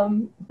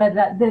 But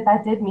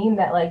that did mean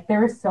that like there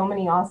were so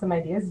many awesome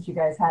ideas that you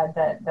guys had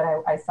that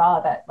I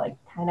saw that like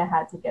kind of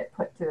had to get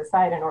put to the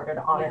side in order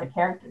to honor the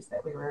characters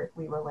that we were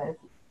with.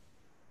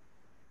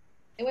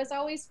 It was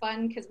always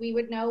fun because we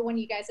would know when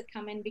you guys had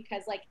come in,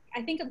 because like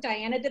I think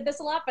Diana did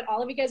this a lot, but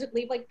all of you guys would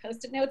leave like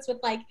post-it notes with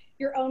like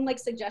your own like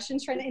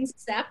suggestions, trying to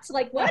incept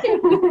like what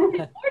if we did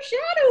more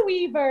Shadow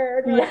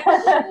Weaver.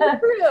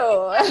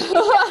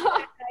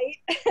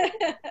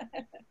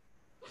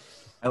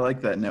 I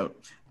like that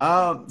note.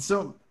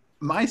 So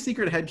my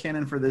secret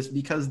headcanon for this,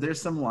 because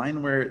there's some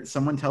line where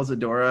someone tells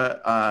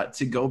Adora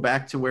to go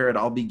back to where it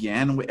all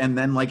began, and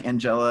then like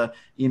Angella,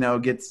 you know,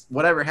 gets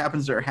whatever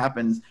happens to her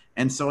happens.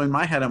 And so in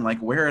my head, I'm like,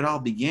 where it all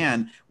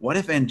began, what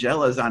if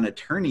Angella's on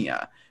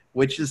Eternia?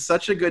 Which is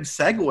such a good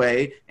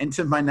segue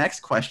into my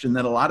next question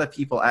that a lot of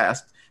people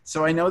asked.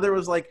 So I know there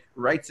was like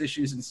rights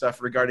issues and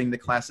stuff regarding the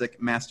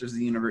classic Masters of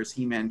the Universe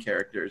He-Man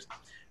characters.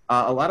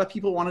 A lot of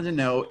people wanted to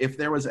know if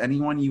there was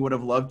anyone you would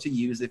have loved to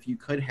use if you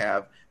could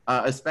have,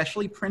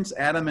 especially Prince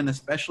Adam and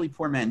especially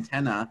poor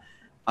Mantenna.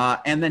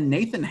 And then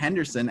Nathan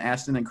Henderson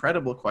asked an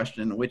incredible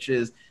question, which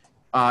is,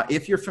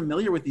 if you're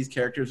familiar with these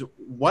characters,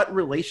 what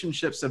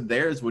relationships of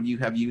theirs would you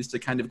have used to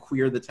kind of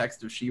queer the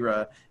text of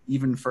She-Ra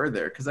even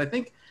further? Because I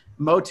think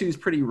Motu's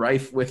pretty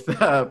rife with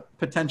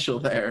potential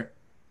there.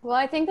 Well,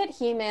 I think that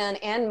He-Man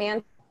and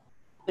Man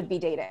would be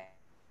dating.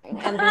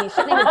 And the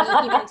shipping would be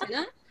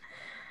He-Man-Tenna.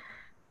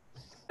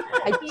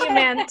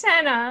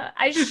 He-Man-Tenna.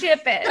 I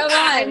ship it. Come on.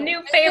 My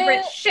new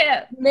favorite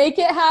ship. Make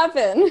it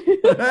happen.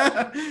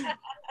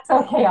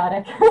 So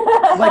chaotic.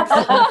 Like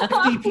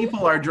 50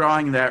 people are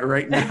drawing that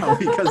right now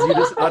because you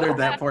just uttered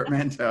that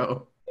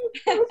portmanteau.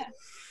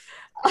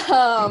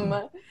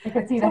 I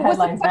could see the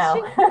headlines now.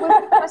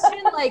 Was the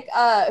question like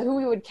who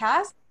we would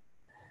cast?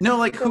 No,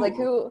 like so,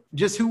 who?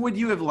 Just who would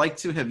you have liked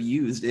to have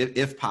used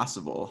if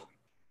possible?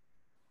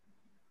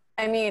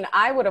 I mean,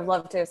 I would have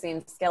loved to have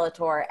seen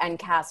Skeletor and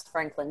cast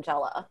Frank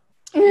Langella.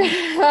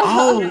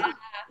 Oh,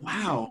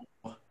 wow.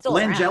 Still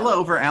Langella around.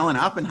 over Alan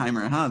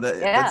Oppenheimer, huh?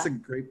 That's a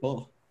great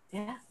pull.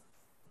 Yeah.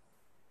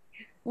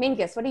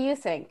 Mingus, what do you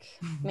think?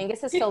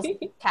 Mingus is Phil's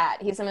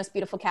cat. He's the most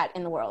beautiful cat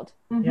in the world.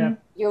 Yeah.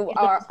 You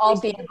are all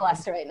being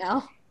blessed right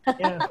now.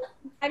 Yeah.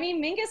 I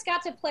mean, Mingus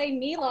got to play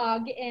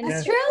Milog in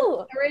That's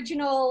true.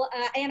 original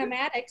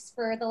animatics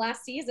for the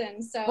last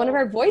season. So One of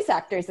our voice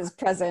actors is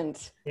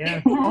present.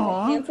 Yeah.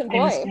 Handsome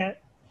Famous boy.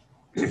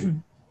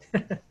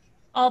 cat.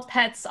 All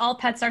pets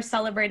are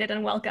celebrated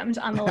and welcomed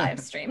on the live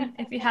stream.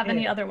 If you have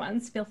any other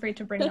ones, feel free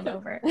to bring them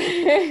over.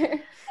 Yeah,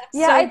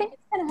 So- I think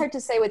it's kind of hard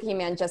to say with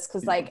He-Man just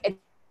because like it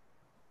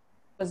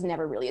was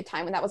never really a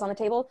time when that was on the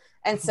table,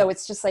 and so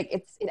it's just like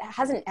it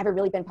hasn't ever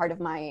really been part of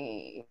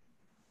my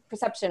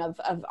perception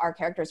of our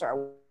characters.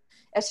 Or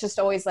it's just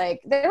always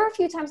like there were a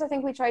few times I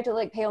think we tried to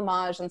like pay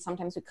homage, and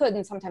sometimes we could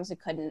and sometimes we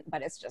couldn't,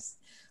 but it's just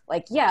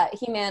like, yeah,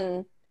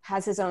 He-Man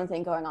has his own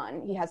thing going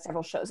on. He has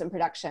several shows in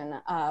production.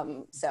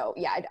 So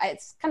yeah,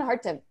 it's kind of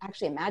hard to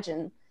actually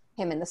imagine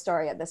him in the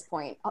story at this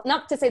point.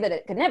 Not to say that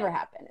it could never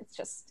happen. It's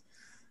just,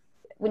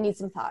 we need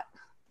some thought.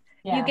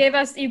 Yeah. You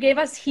gave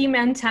us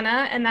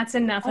He-Man-tenna, and that's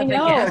enough of a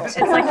gift. It's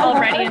like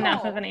already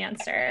enough of an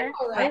answer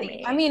for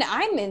me. I mean,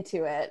 I'm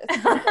into it.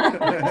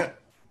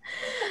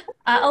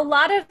 A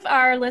lot of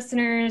our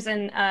listeners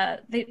and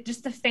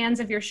just the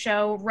fans of your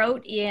show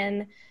wrote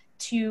in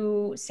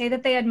to say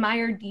that they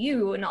admired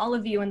you and all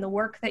of you and the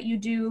work that you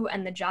do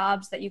and the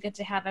jobs that you get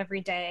to have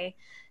every day.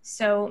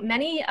 So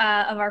many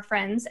of our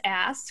friends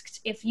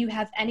asked if you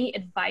have any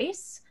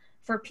advice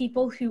for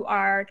people who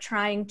are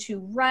trying to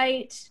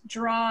write,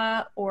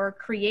 draw, or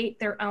create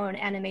their own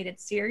animated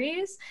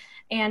series,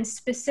 and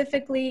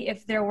specifically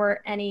if there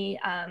were any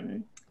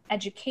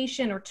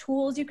education or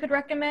tools you could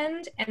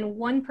recommend. And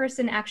one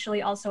person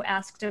actually also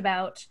asked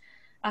about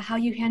how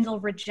you handle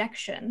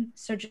rejection.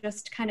 So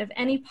just kind of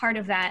any part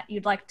of that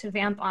you'd like to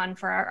vamp on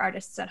for our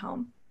artists at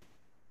home.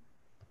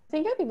 I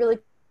think it'd be really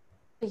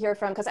to hear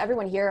from, because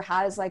everyone here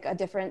has like a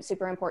different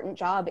super important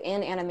job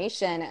in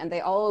animation, and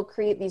they all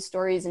create these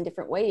stories in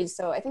different ways.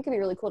 So I think it'd be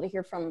really cool to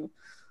hear from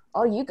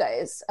all you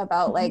guys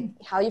about like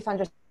how you found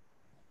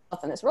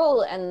yourself in this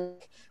role and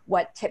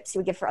what tips you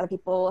would give for other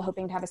people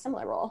hoping to have a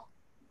similar role.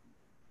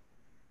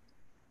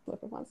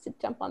 Whoever wants to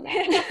jump on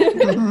that.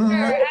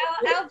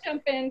 Sure, I'll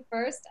jump in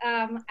first.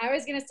 I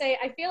was gonna say,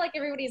 I feel like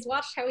everybody's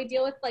watched how we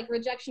deal with like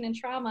rejection and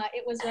trauma.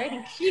 It was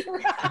writing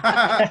She-Ra.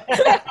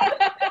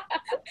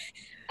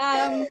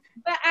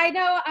 But I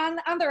know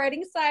on the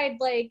writing side,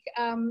 like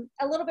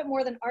a little bit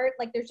more than art,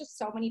 like there's just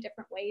so many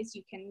different ways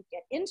you can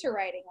get into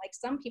writing. Like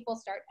some people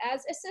start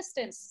as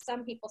assistants,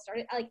 some people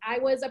started, like I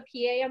was a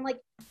PA on like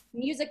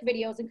music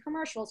videos and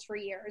commercials for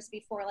years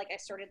before like I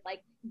started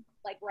like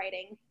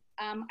writing.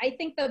 I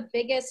think the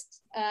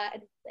biggest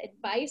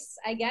advice,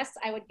 I guess,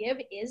 I would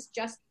give is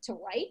just to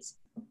write,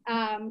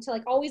 to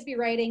like always be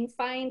writing,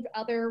 find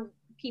other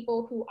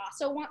people who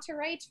also want to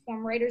write,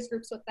 form writers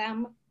groups with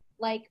them.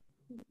 Like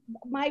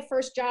my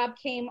first job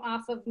came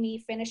off of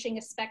me finishing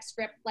a spec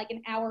script like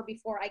an hour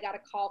before I got a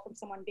call from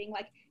someone being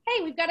like,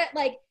 hey, we've got it,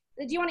 like,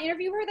 do you want to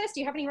interview for this?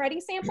 Do you have any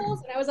writing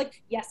samples? And I was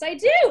like, yes, I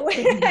do.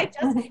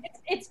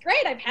 It's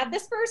great. I've had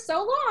this for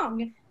so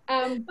long.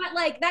 But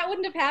like that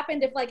wouldn't have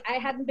happened if like I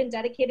hadn't been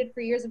dedicated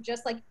for years of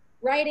just like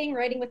writing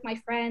with my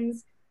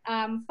friends,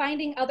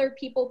 finding other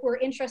people who are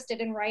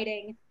interested in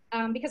writing.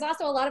 Because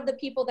also a lot of the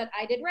people that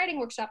I did writing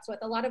workshops with,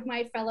 a lot of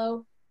my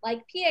fellow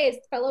like PAs,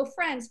 fellow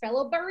friends,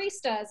 fellow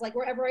baristas, like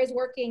wherever I was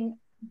working,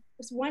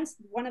 once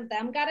one of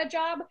them got a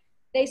job,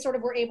 they sort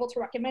of were able to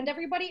recommend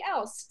everybody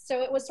else.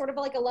 So it was sort of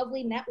like a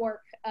lovely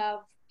network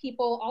of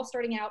people all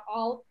starting out,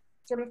 all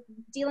sort of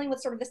dealing with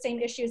sort of the same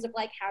issues of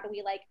like, how do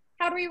we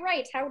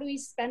write? How do we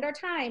spend our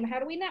time? How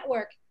do we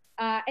network?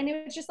 And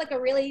it was just like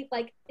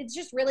it's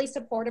just really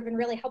supportive and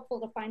really helpful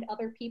to find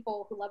other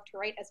people who love to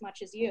write as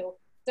much as you.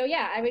 So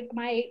yeah,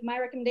 my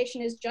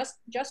recommendation is just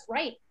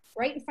write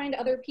and find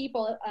other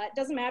people. It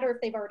doesn't matter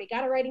if they've already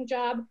got a writing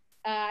job.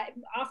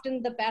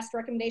 Often the best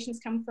recommendations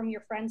come from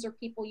your friends or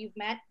people you've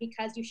met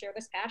because you share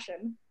this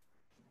passion.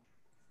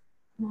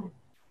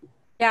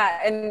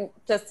 Yeah, and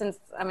just since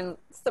I'm in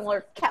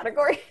similar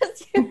category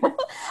as you,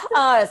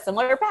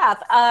 similar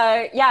path.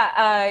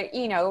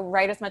 You know,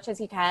 write as much as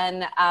you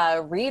can,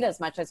 read as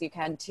much as you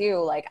can too.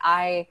 Like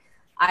I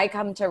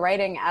come to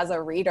writing as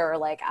a reader.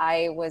 Like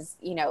I was,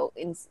 you know,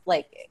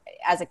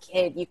 as a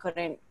kid, you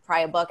couldn't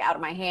pry a book out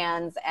of my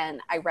hands,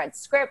 and I read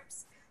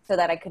scripts so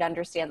that I could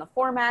understand the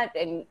format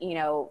and, you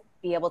know,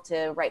 be able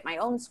to write my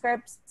own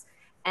scripts.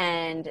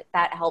 And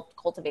that helped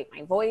cultivate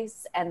my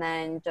voice. And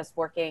then just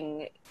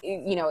working,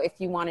 you know, if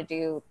you want to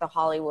do the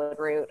Hollywood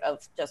route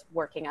of just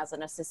working as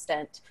an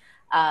assistant,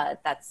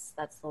 that's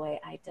the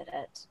way I did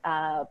it.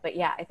 But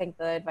yeah, I think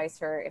the advice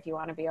for if you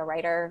want to be a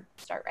writer,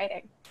 start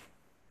writing.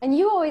 And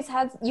you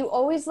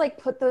always like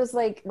put those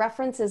like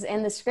references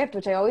in the script,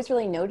 which I always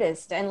really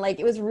noticed. And like,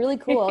 it was really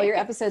cool. All your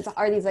episodes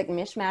are these like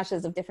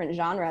mishmashes of different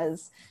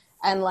genres.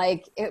 And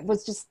like, it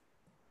was just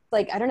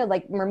like, I don't know,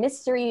 like more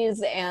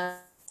mysteries, and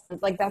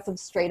like that's a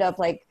straight up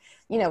like,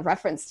 you know,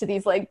 reference to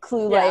these like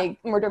Clue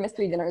like murder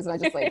mystery dinners. And I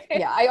just like,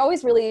 yeah, I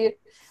always really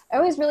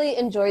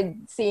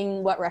enjoyed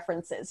seeing what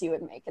references you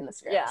would make in the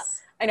scripts. Yeah,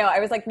 I know. I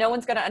was like, no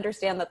one's going to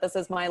understand that this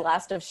is my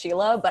last of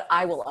Sheila, but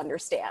I will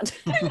understand.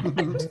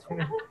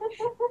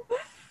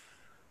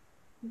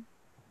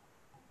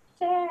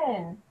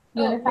 Sharon,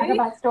 You want to talk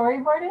about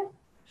storyboarding?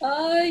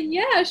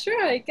 Yeah,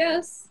 sure, I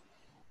guess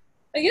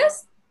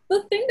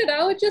the thing that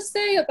I would just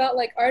say about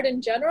like art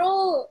in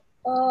general,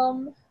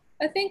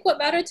 I think what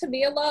mattered to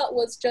me a lot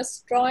was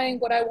just drawing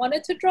what I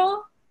wanted to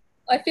draw.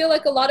 I feel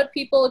like a lot of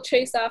people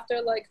chase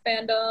after like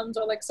fandoms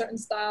or like certain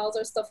styles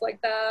or stuff like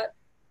that.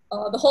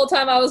 The whole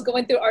time I was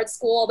going through art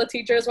school, the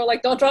teachers were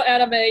like, don't draw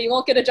anime, you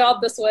won't get a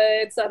job this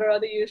way, etc.,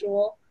 the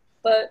usual.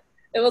 But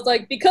it was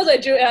like, because I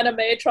drew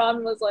anime,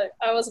 Tron was like,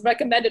 I was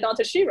recommended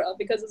onto She-Ra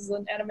because it's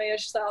an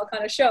anime-ish style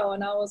kind of show,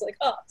 and I was like,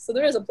 oh, so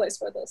there is a place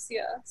for this,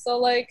 yeah. So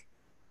like,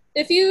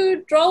 if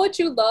you draw what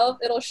you love,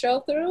 it'll show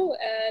through,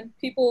 and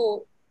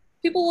people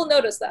will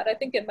notice that. I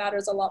think it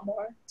matters a lot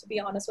more to be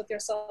honest with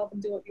yourself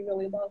and do what you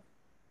really love.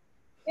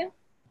 Yeah.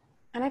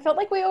 And I felt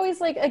like we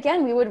always, like,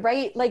 again, we would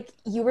write, like,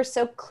 you were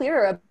so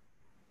clear about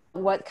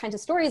what kinds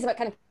of stories, what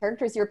kind of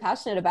characters you're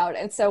passionate about.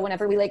 And so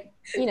whenever we, like,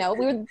 you know,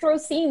 we would throw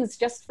scenes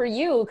just for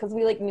you because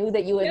we, like, knew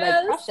that you would,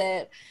 like, crush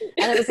it.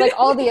 And it was, like,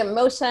 all the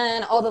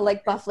emotion, all the,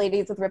 like, buff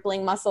ladies with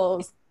rippling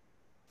muscles.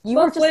 You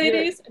buff were just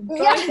ladies and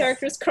drawing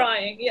characters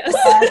crying, yes.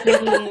 But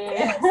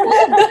yeah,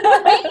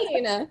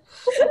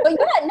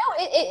 no,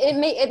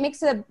 it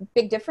makes a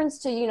big difference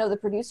to, you know, the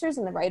producers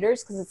and the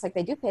writers, because it's like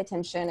they do pay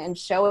attention and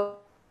show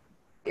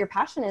your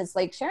passion is,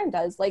 like Sharon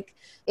does. Like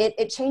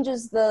it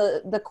changes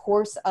the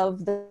course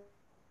of the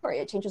story.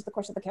 It changes the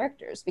course of the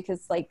characters,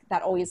 because like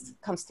that always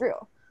comes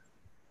through.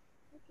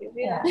 Thank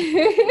you. Yeah.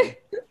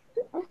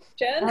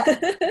 Jen?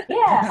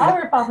 Yeah, I'll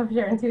rip off of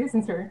Sharon too,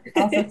 since we're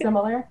also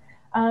similar.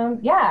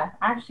 Yeah,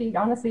 actually,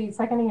 honestly,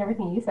 seconding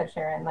everything you said,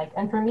 Sharon, like,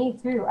 and for me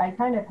too, I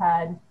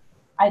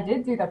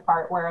did do the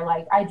part where,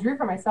 like, I drew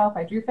for myself,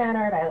 I drew fan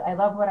art, I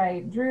love what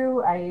I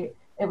drew,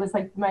 it was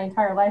like my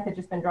entire life had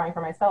just been drawing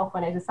for myself.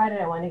 When I decided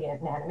I wanted to get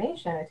into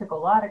animation, I took a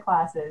lot of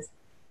classes,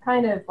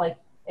 kind of like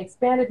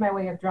expanded my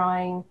way of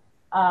drawing.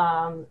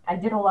 I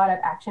did a lot of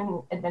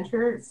action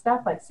adventure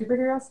stuff, like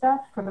superhero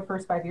stuff, for the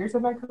first 5 years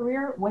of my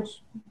career,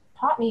 which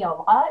taught me a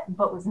lot,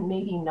 but was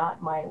maybe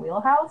not my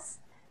wheelhouse.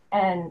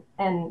 And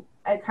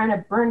it kind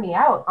of burned me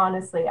out,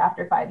 honestly,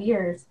 after 5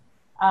 years.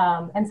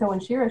 And so when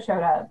She-Ra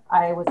showed up,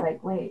 I was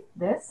like, wait,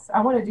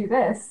 I want to do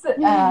this.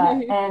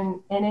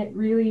 And it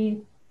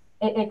really,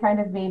 it kind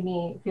of made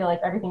me feel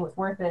like everything was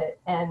worth it.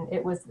 And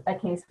it was a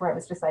case where it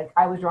was just like,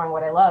 I was drawing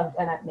what I loved,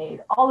 and that made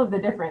all of the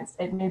difference.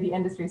 It made the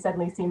industry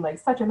suddenly seem like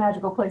such a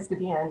magical place to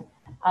be in.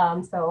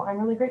 So I'm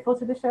really grateful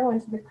to the show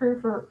and to the crew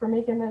for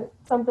making it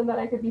something that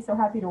I could be so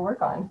happy to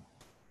work on.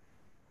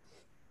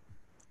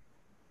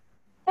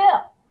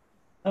 Phil.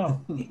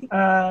 Oh,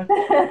 I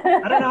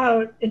don't know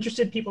how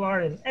interested people are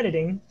in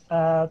editing,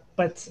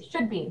 but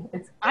should be.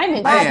 I'm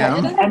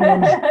interested. I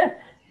mean,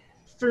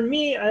 for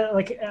me,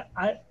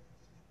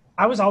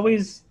 I was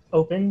always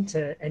open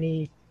to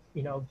any,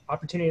 you know,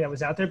 opportunity that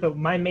was out there, but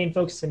my main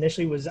focus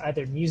initially was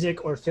either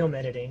music or film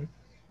editing,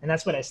 and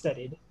that's what I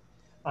studied.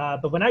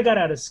 But when I got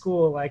out of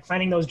school, like,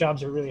 finding those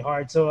jobs were really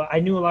hard. So I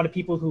knew a lot of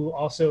people who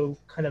also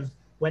kind of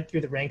went through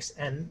the ranks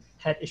and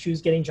had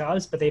issues getting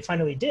jobs, but they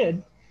finally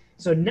did.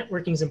 So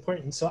networking is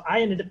important. So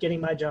I ended up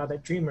getting my job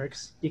at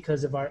Dreamworks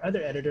because of our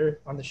other editor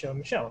on the show,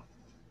 Michelle.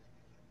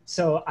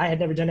 So I had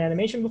never done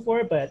animation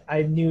before, but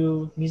I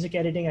knew music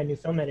editing, I knew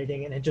film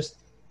editing, and it just,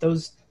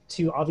 those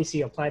two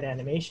obviously apply to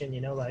animation,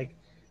 you know, like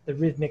the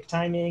rhythmic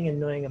timing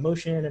and knowing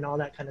emotion and all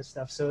that kind of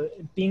stuff. So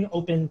being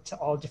open to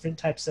all different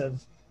types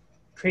of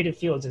creative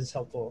fields is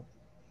helpful.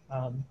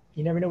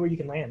 You never know where you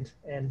can land.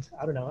 And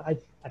I don't know,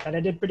 I thought I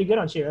did pretty good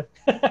on She-Ra.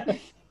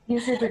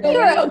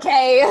 You're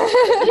okay.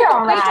 You're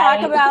all right. We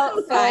talk about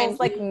Phil's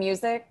like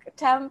music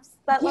temps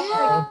that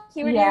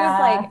he would use,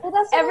 like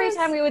every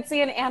time we would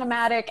see an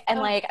animatic, and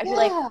like I'd be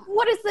like,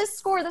 what is this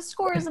score? The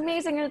score is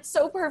amazing, and it's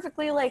so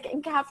perfectly like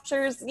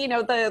encaptures, you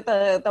know,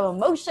 the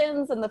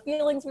emotions and the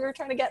feelings we were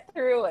trying to get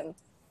through. And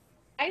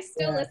I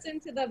still listen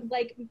to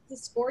the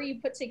score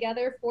you put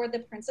together for the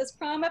Princess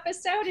Prom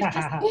episode. It's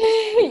just,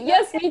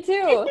 yes, me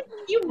too.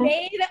 You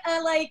made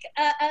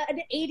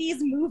an 80s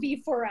movie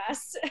for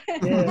us.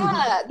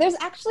 Yeah, there's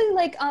actually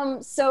like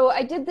so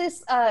I did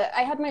this.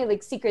 I had my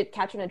like secret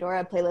Catra and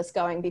Adora playlist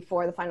going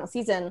before the final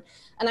season,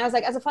 and I was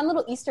like, as a fun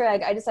little Easter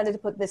egg, I decided to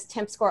put this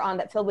temp score on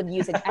that Phil would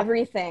use in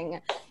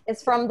everything.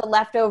 It's from The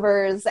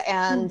Leftovers,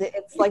 and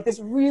it's like this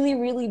really,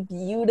 really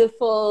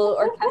beautiful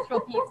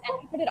orchestral piece,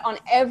 and he put it on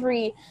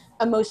every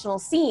emotional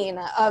scene,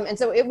 and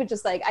so it would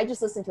just like, I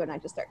just listened to it and I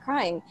just start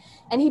crying.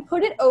 And he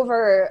put it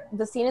over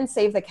the scene in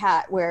Save the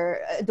Cat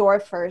where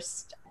Dora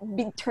first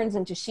turns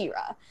into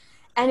She-Ra,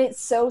 and it's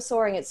so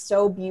soaring, it's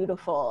so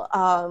beautiful,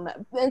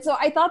 and so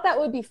I thought that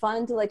would be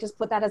fun to like just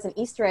put that as an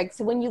Easter egg,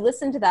 so when you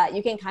listen to that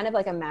you can kind of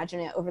like imagine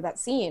it over that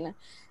scene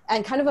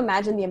and kind of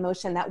imagine the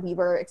emotion that we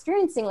were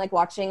experiencing, like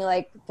watching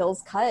like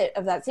Phil's cut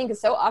of that scene,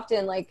 because so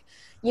often, like,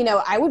 you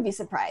know, I would be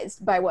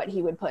surprised by what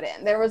he would put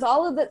in. There was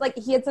all of the, like,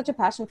 he had such a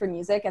passion for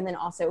music and then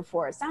also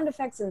for sound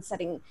effects and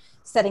setting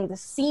the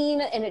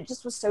scene, and it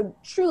just was so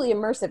truly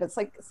immersive. It's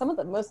like some of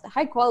the most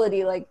high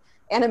quality like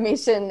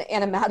animation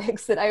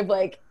animatics that I've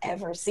like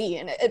ever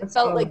seen. It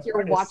felt like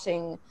you're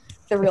watching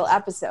the real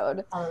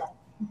episode.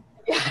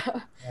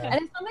 And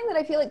it's something that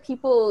I feel like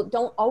people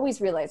don't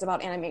always realize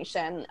about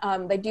animation.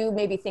 They do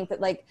maybe think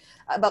that like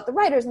about the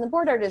writers and the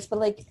board artists, but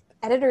like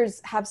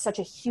editors have such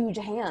a huge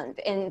hand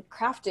in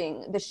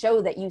crafting the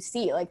show that you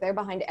see. Like they're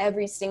behind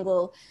every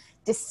single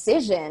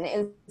decision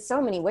in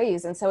so many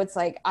ways. And so it's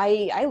like,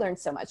 I learned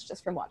so much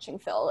just from watching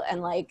Phil,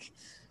 and like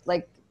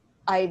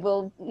I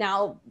will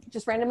now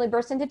just randomly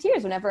burst into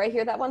tears whenever I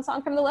hear that one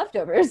song from The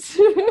Leftovers.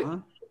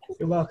 You're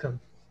welcome.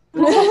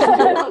 You're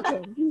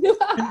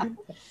welcome.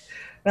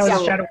 That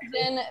was Shadow.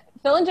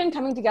 Phil and Jen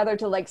coming together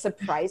to like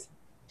surprise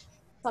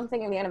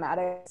something in the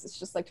animatics. It's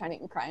just like trying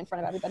to cry in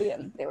front of everybody,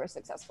 and they were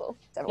successful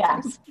several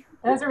times.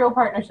 That was a real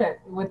partnership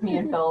with me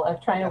and Phil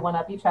of trying to one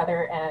up each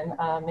other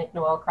and make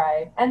Noelle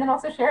cry. And then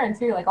also Sharon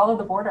too, like all of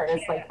the board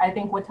artists, like I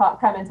think would come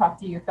and talk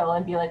to you, Phil,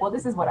 and be like, well,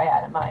 this is what I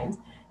had in mind.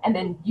 And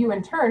then you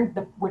in turn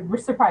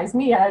would surprise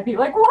me, and I'd be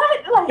like,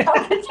 what? Like,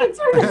 how could you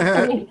do this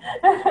to me?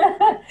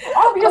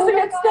 Obviously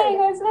it's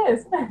staying as it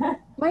is.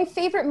 My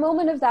favorite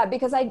moment of that,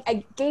 because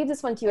I gave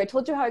this one to you. I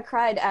told you how I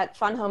cried at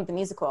Fun Home the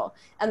Musical.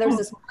 And there's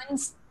this one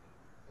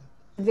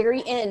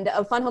very end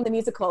of Fun Home the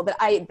Musical that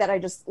I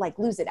just like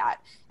lose it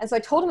at. And so I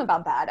told him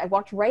about that. I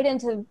walked right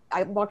into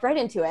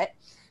it,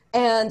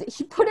 and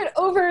he put it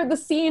over the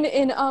scene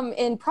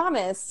in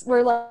Promise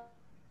where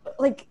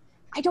like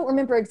I don't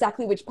remember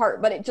exactly which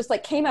part, but it just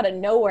like came out of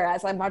nowhere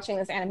as I'm watching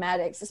this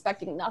animatic,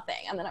 suspecting nothing.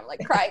 And then I'm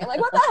like crying. I'm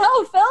like, what the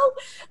hell, Phil?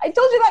 I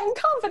told you that in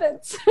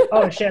confidence.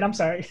 Oh shit, I'm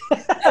sorry.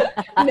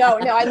 No,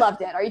 I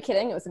loved it. Are you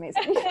kidding? It was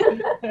amazing.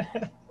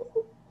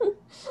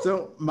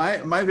 So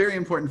my very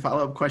important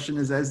follow-up question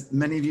is, as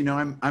many of you know,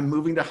 I'm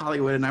moving to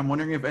Hollywood, and I'm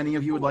wondering if any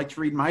of you would like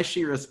to read my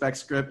She-Ra spec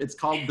script. It's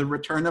called The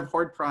Return of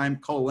Horde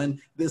Prime,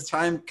 this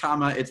time,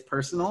 it's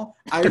personal.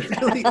 I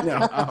really,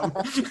 no,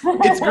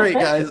 it's great,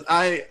 guys.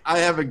 I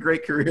have a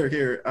great career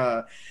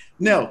here.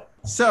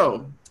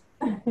 So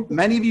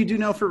many of you do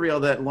know for real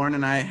that Lauren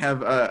and I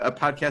have a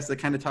podcast that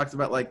kind of talks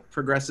about like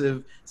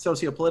progressive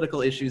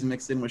socio-political issues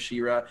mixed in with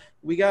She-Ra.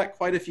 We got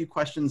quite a few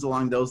questions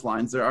along those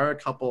lines. There are a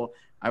couple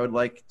I would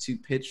like to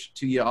pitch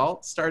to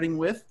y'all, starting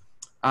with,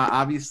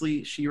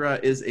 obviously, She-Ra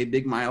is a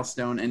big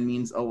milestone and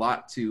means a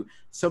lot to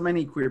so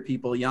many queer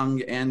people,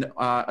 young and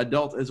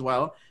adult as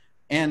well.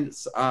 And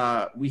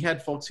we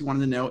had folks who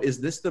wanted to know, is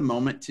this the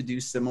moment to do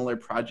similar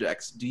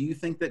projects? Do you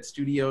think that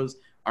studios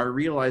are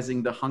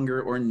realizing the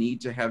hunger or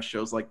need to have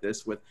shows like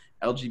this with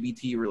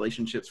LGBT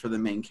relationships for the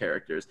main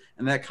characters?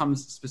 And that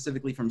comes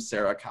specifically from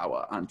Sarah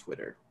Kawa on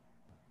Twitter.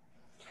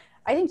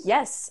 I think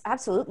yes,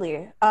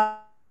 absolutely.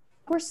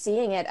 We're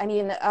seeing it. I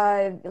mean,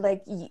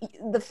 like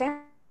the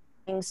fans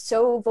being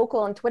so vocal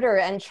on Twitter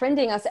and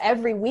trending us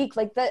every week.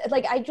 Like that.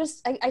 Like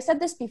I said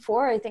this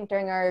before, I think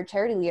during our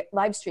charity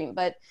live stream,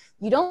 but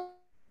you don't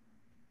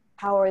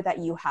power that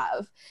you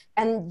have,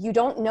 and you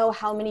don't know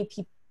how many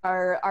people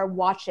are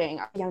watching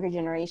our younger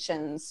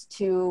generations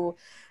to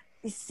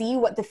see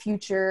what the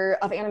future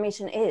of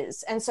animation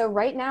is. And so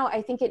right now,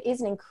 I think it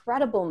is an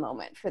incredible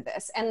moment for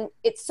this. And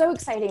it's so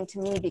exciting to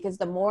me because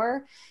the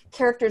more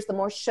characters, the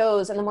more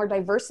shows, and the more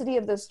diversity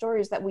of those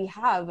stories that we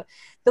have,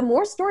 the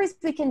more stories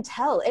we can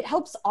tell. It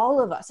helps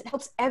all of us. It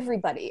helps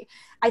everybody.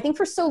 I think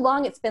for so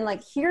long, it's been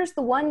like, here's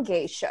the one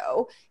gay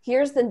show.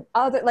 Here's the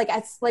other, like,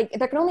 it's like,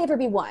 there can only ever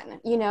be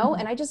one, you know?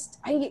 And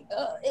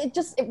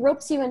it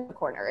ropes you in the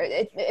corner.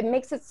 It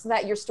makes it so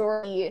that your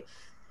story,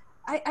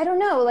 I don't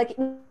know, like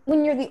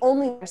when you're the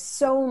only, there's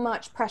so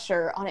much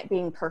pressure on it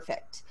being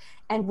perfect.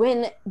 And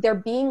when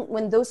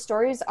those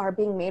stories are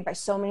being made by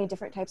so many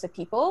different types of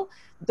people,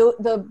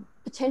 the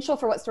potential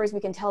for what stories we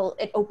can tell,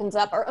 it opens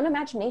up, our own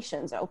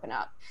imaginations open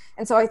up.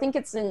 And so I think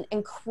it's an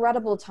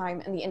incredible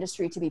time in the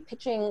industry to be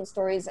pitching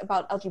stories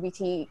about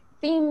LGBT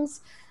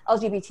themes,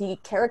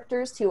 LGBT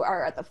characters who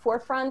are at the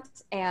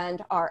forefront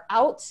and are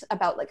out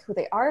about like who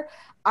they are.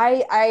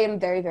 I am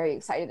very, very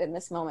excited in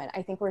this moment.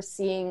 I think we're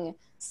seeing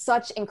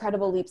such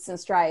incredible leaps and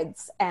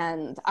strides,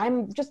 and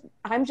I'm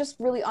just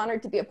really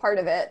honored to be a part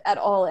of it at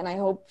all, and I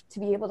hope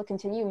to be able to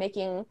continue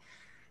making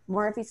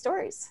more of these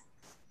stories.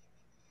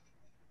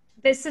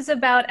 This is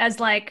about as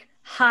like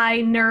high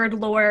nerd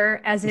lore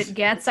as it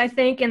gets, I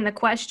think, in the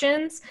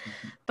questions.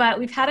 But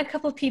we've had a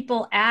couple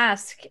people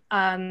ask,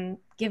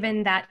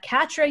 given that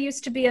Catra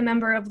used to be a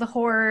member of the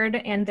Horde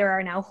and there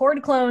are now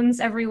Horde clones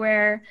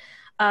everywhere,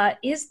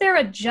 is there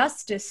a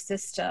justice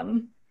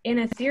system in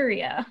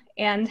Etheria?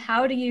 And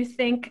how do you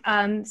think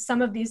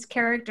some of these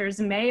characters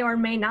may or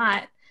may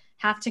not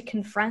have to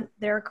confront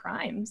their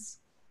crimes?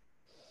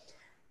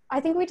 I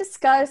think we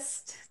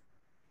discussed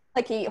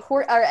like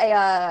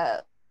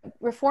a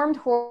reformed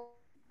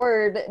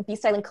Horde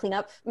Beast Island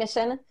cleanup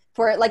mission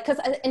for like, because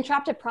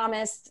Entrapped had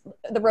promised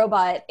the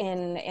robot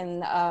in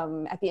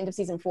at the end of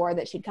season 4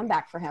 that she'd come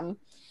back for him.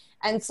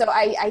 And so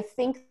I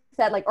think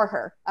that like, or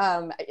her,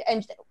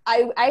 and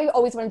I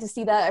always wanted to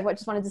see that. I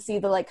just wanted to see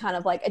the like kind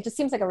of like, it just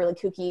seems like a really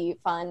kooky,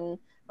 fun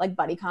like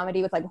buddy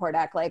comedy with like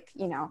Hordak, like,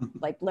 you know,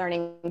 like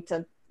learning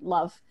to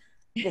love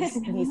these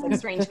like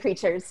strange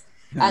creatures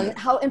and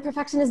how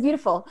imperfection is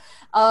beautiful.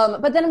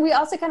 But then we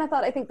also kind of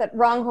thought, I think that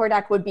Wrong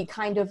Hordak would be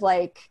kind of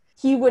like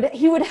he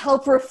would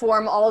help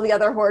reform all the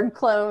other Horde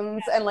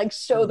clones and like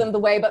show them the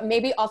way, but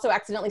maybe also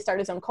accidentally start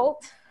his own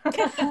cult.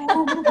 Because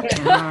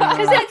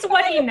that's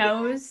what he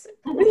knows.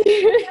 Talk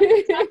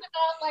about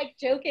like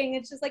joking.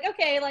 It's just like,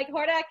 okay, like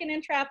Hordak and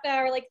Entrapta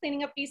are like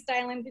cleaning up Beast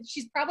Island, but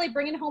she's probably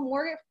bringing home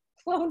more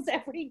clones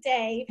every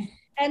day.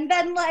 And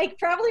then like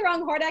probably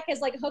wrong Hordak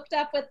is like hooked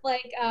up with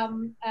like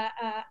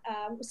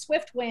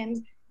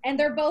Swiftwind, and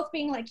they're both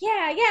being like,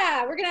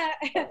 yeah, we're gonna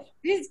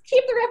just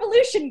keep the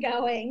revolution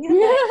going.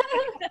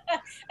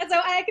 And so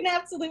I can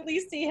absolutely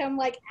see him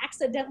like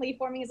accidentally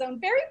forming his own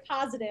very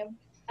positive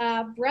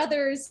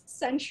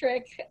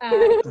brothers-centric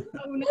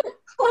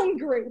clone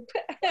group.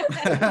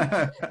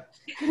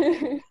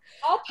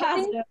 All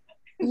positive.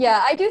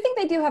 Yeah, I do think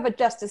they do have a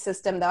justice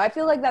system, though. I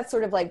feel like that's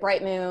sort of like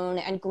Bright Moon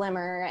and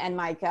Glimmer and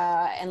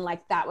Micah, and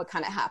like that would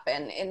kind of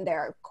happen in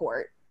their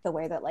court, the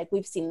way that like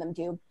we've seen them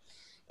do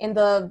in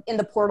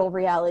the Portal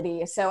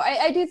reality. So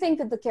I do think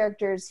that the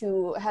characters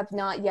who have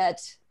not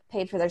yet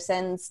paid for their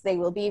sins, they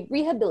will be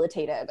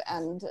rehabilitated,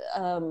 and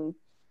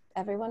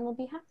everyone will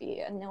be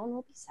happy, and no one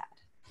will be sad.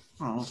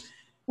 Oh,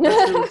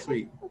 that's really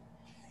sweet.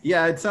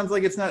 Yeah, it sounds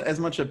like it's not as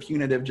much a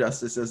punitive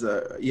justice as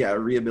a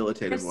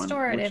rehabilitative one.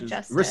 Restorative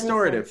justice.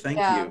 Restorative, thank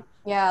you.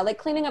 Yeah, like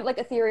cleaning up like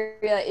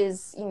Etheria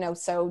is,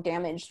 so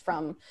damaged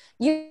from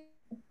years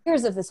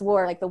of this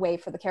war. Like the way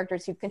for the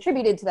characters who've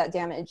contributed to that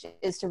damage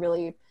is to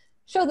really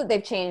show that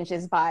they've changed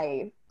is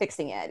by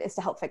fixing it, is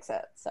to help fix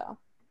it. So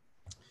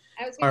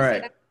I was gonna say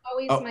that was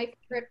always my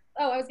favorite.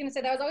 I was gonna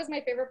say that was always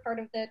my favorite part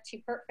of the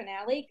 2-part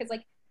finale, because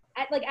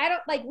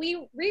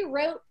we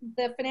rewrote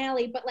the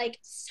finale, but like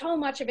so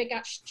much of it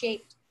got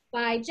shaped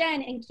by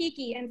Jen and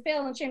Kiki and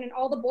Phil and Sharon and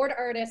all the board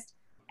artists.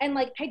 And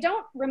like I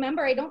don't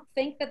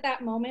think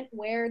that moment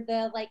where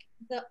the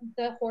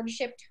Horde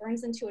ship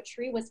turns into a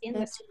tree was in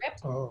the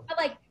script. But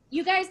like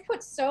you guys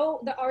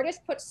the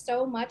artist put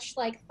so much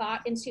like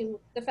thought into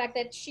the fact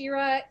that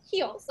She-Ra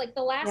heals. Like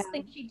the last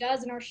thing she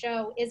does in our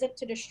show isn't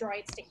to destroy,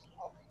 it's to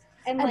heal.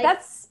 And like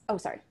that's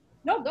sorry.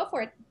 No, go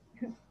for it.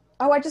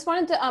 I just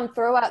wanted to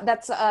throw out,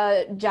 that's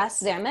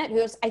Jess Zammit,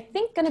 who's I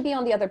think going to be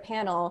on the other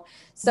panel.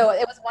 So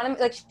it was one of,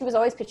 like, she was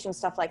always pitching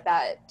stuff like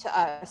that to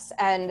us.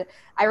 And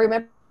I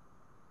remember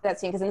that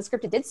scene because in the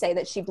script it did say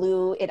that she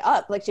blew it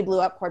up, like she blew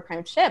up Horde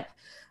Prime's ship.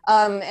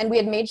 And we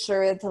had made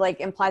sure to like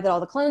imply that all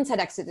the clones had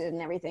exited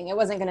and everything. It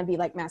wasn't going to be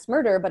like mass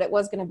murder, but it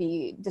was going to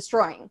be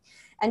destroying.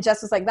 And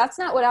Jess was like, that's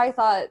not what I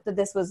thought that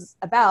this was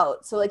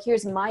about. So like,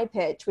 here's my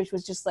pitch, which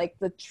was just like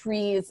the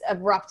trees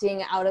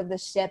erupting out of the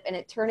ship and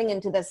it turning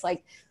into this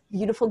like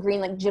beautiful green,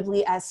 like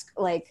Ghibli-esque,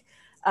 like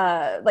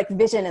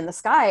vision in the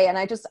sky. And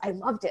I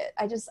loved it.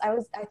 I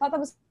thought that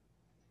was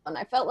fun.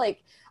 I felt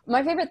like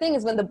my favorite thing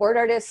is when the board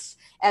artists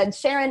and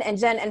Sharon and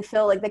Jen and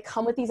Phil, like they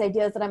come with these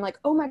ideas that I'm like,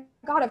 oh my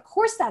God, of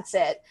course that's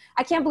it.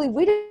 I can't believe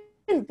we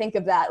didn't think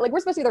of that. Like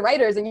we're supposed to be the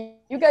writers and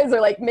you guys are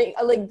like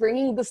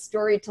bringing the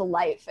story to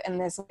life in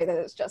this way that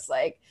it's just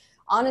like,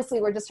 honestly,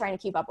 we're just trying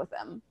to keep up with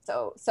them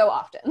so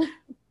often.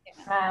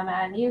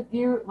 Man,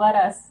 you let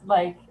us,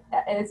 like,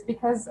 it's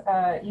because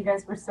you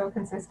guys were so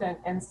consistent,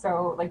 and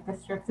so like the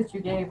strips that you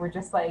gave were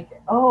just like,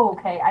 oh,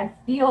 okay, I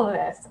feel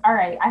this. All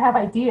right, I have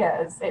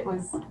ideas. It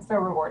was so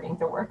rewarding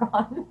to work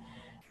on.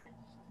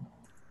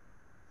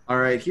 All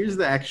right, here's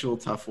the actual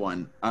tough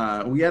one.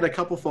 We had a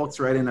couple folks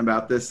write in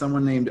about this.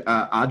 Someone named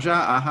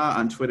Aha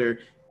on Twitter,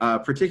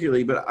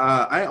 particularly, but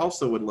I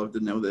also would love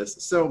to know this.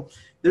 So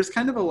there's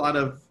kind of a lot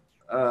of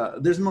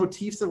there's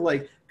motifs of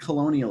like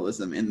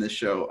colonialism in this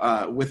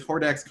show, with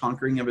Hordak's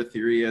conquering of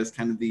Etheria as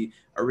kind of the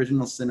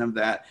original sin of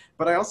that.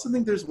 But I also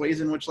think there's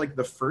ways in which like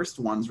the first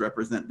ones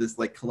represent this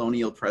like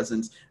colonial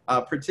presence,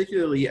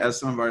 particularly as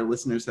some of our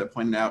listeners have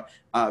pointed out,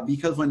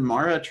 because when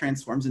Mara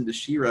transforms into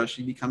She-Ra,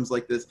 she becomes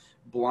like this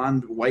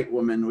blonde white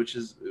woman, which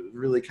is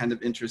really kind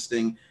of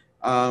interesting.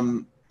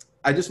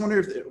 I just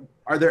wonder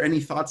are there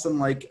any thoughts on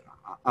like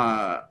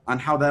on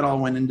how that all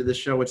went into the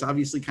show? It's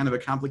obviously kind of a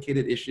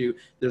complicated issue.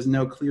 There's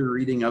no clear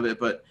reading of it,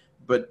 but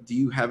do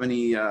you have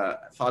any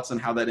thoughts on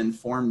how that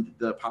informed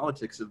the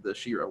politics of the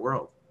She-Ra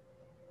world?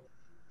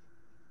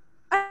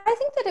 I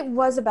think that it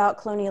was about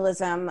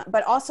colonialism,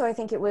 but also I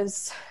think it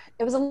was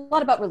a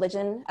lot about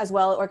religion as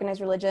well,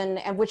 organized religion,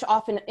 and which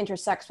often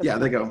intersects with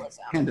colonialism. They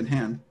go hand in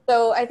hand.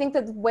 So I think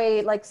that the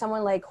way like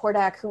someone like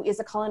Hordak, who is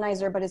a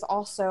colonizer but is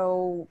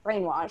also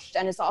brainwashed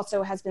and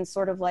has been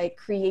sort of like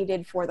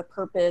created for the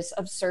purpose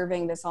of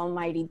serving this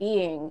almighty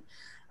being.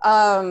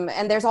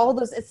 And there's all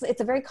those,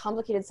 it's a very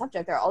complicated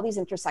subject. There are all these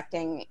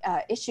intersecting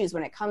issues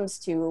when it comes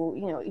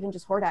to, even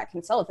just Hordak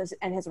himself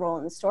and his role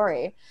in the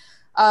story.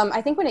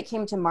 I think when it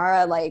came to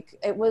Mara, like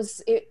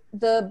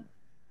the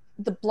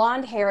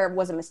blonde hair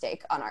was a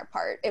mistake on our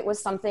part. It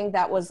was something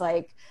that was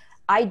like,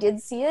 I did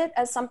see it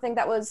as something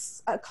that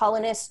was a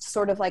colonist,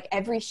 sort of like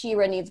every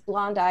She-Ra needs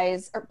blonde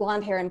eyes or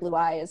blonde hair and blue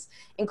eyes,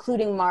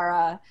 including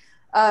Mara.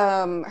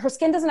 Her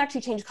skin doesn't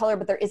actually change color,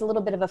 but there is a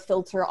little bit of a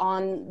filter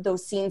on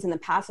those scenes in the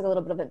past, like a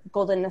little bit of a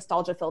golden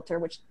nostalgia filter,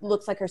 which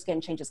looks like her skin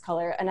changes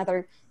color.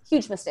 Another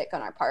huge mistake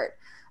on our part.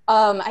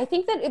 I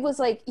think that it was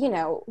like, you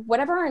know,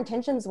 whatever our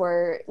intentions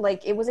were,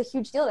 like, it was a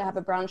huge deal to have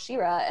a brown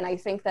She-Ra, and I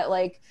think that,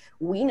 like,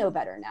 we know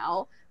better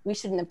now. We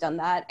shouldn't have done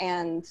that,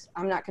 and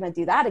I'm not going to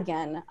do that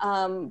again.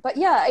 But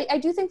yeah, I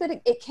do think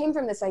that it came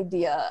from this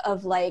idea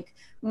of, like,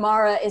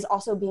 Mara is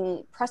also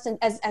being pressed in,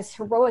 as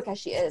heroic as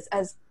she is,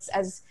 as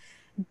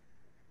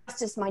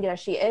justice-minded as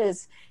she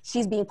is,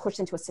 she's being pushed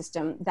into a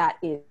system that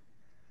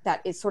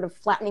is sort of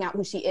flattening out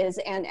who she is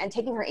and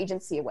taking her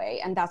agency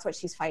away, and that's what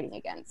she's fighting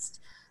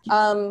against.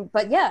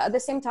 But yeah, at the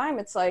same time,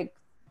 it's like,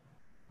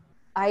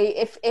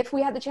 if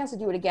we had the chance to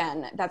do it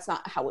again, that's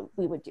not how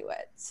we would do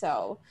it.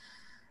 So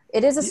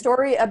it is a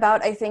story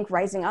about, I think,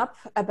 rising up,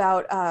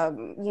 about,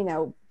 you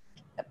know,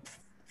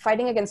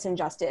 fighting against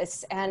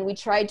injustice. And we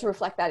tried to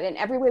reflect that in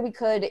every way we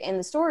could in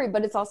the story,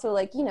 but it's also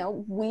like, you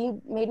know, we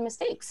made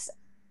mistakes.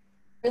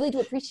 I really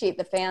do appreciate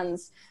the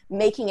fans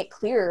making it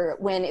clear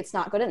when it's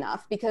not good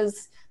enough,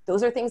 because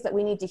those are things that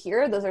we need to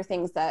hear. Those are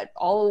things that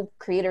all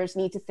creators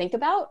need to think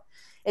about.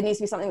 It needs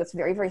to be something that's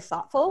very, very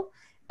thoughtful.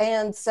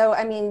 And so,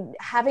 I mean,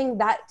 having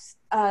that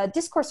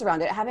discourse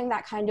around it, having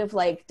that kind of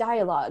like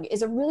dialogue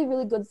is a really,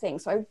 really good thing.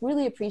 So I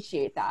really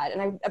appreciate that.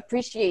 And I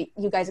appreciate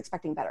you guys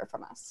expecting better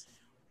from us.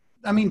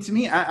 I mean, to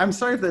me, I'm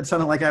sorry if that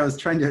sounded like I was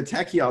trying to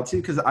attack y'all too,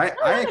 because I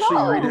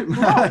actually read it.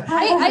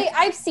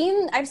 I've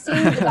seen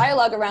the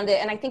dialogue around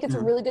it, and I think it's a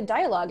really good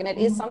dialogue, and it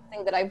is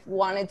something that I've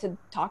wanted to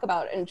talk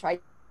about and try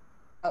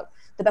out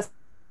the best.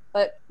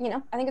 But you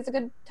know, I think it's a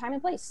good time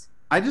and place.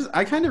 I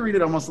kind of read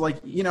it almost like,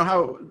 you know,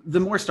 how the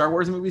more Star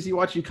Wars movies you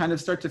watch, you kind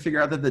of start to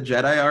figure out that the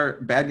Jedi are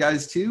bad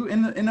guys too,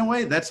 in a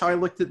way. That's how I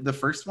looked at the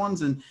first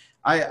ones, and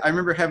I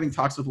remember having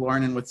talks with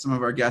Lauren and with some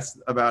of our guests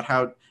about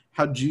how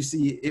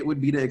juicy it would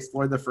be to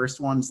explore the first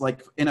ones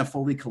like in a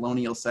fully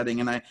colonial setting,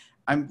 and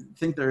I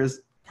think there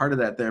is part of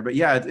that there. But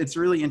yeah, it's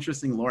really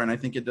interesting lore, and I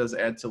think it does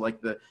add to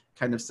like the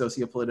kind of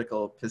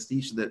socio-political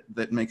pastiche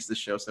that makes the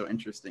show so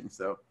interesting.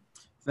 So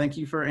thank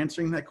you for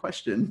answering that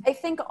question. I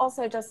think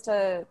also, just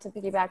to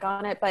piggyback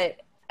on it, but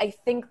I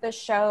think the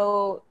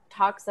show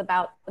talks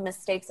about the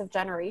mistakes of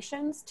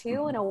generations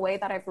too, in a way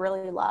that I've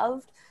really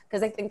loved,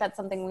 because I think that's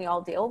something we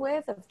all deal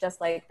with, of just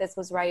like, this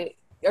was right,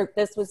 or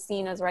this was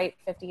seen as right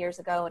 50 years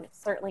ago, and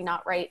it's certainly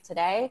not right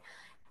today.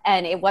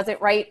 And it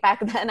wasn't right back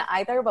then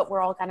either, but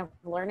we're all kind of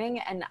learning.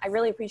 And I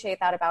really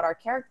appreciate that about our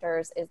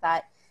characters, is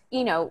that,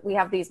 you know, we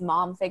have these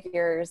mom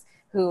figures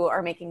who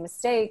are making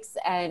mistakes,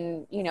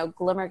 and, you know,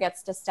 Glimmer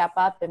gets to step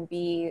up and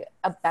be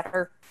a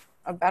better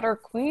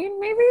queen,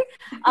 maybe,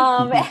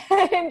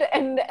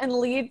 and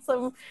lead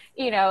some,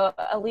 you know,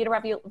 lead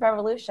a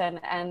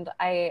revolution. And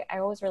I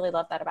always really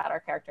love that about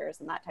our characters,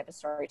 and that type of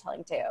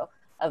storytelling too,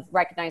 of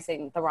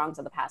recognizing the wrongs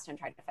of the past and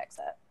trying to fix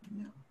it.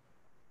 Yeah.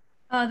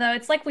 Although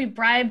it's like we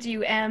bribed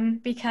you, Em,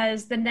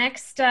 because the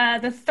next,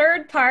 the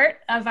third part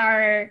of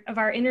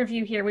our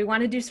interview here, we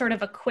want to do sort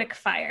of a quick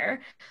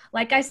fire.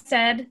 Like I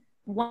said,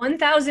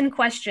 1,000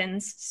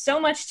 questions, so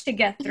much to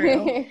get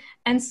through.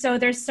 And so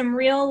there's some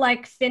real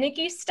like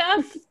finicky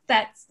stuff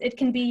that it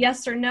can be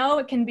yes or no,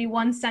 it can be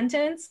one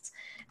sentence.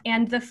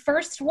 And the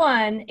first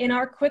one in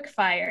our quick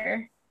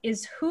fire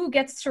is, who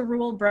gets to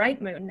rule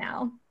Bright Moon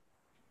now?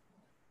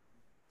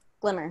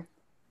 Glimmer.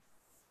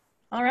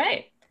 All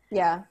right.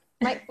 Yeah.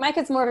 Mike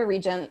is more of a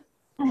regent.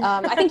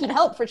 I think he'd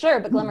help for sure,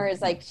 but Glimmer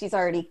is like, she's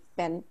already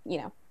been, you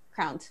know,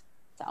 crowned.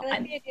 So I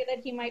like the idea that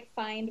he might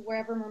find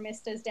wherever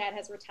Mermista's dad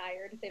has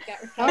retired. They've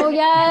got retired. Oh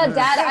yeah,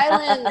 Dad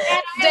Island.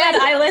 Dad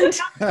Island.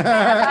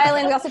 Dad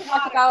Island. We also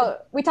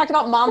talked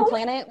about Mom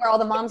Planet, where all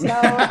the moms go.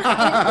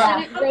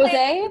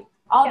 Rose.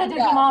 All the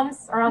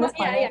Digimoms are on this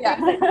planet.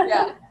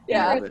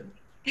 Yeah.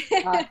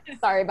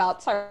 Sorry.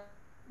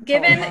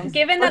 Given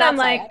that I'm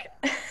like,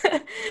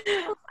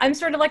 I'm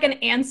sort of like an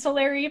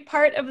ancillary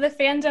part of the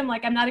fandom.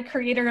 Like, I'm not a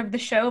creator of the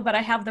show, but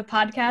I have the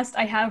podcast.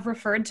 I have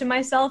referred to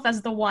myself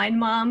as the wine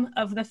mom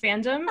of the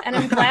fandom, and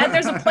I'm glad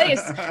there's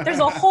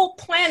a whole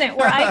planet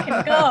where I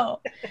can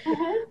go.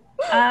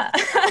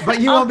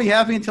 But you won't be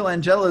happy until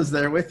Angella's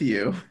there with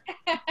you.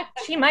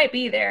 She might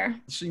be there.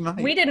 She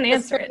might. We didn't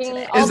answer it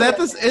today. Is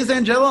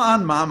Angella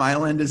on Mom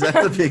Island? Is that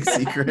the big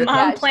secret?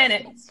 Mom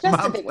Planet.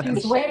 Mom Planet.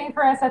 He's waiting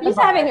for us at the He's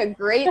bar. having a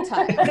great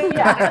time.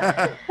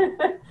 Yeah.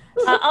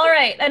 All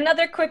right,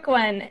 another quick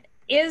one.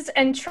 Is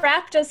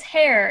Entrapta's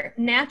hair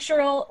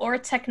natural or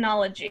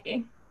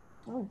technology?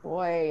 Oh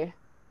boy.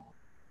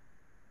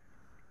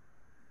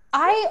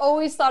 I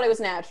always thought it was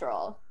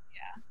natural.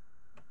 Yeah.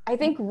 I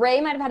think Ray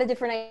might have had a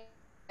different idea,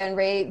 and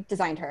Ray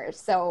designed hers.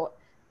 So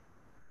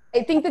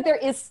I think that there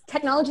is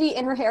technology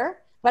in her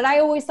hair, but I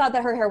always thought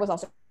that her hair was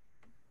also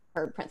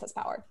her princess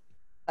power.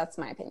 That's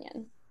my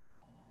opinion.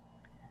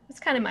 That's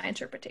kind of my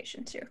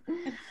interpretation too.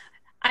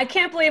 I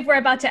can't believe we're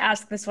about to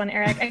ask this one,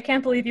 Eric. I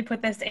can't believe you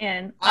put this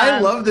in. I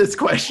love this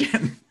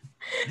question.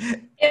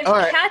 If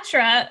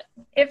right.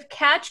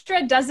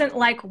 Catra doesn't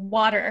like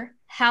water,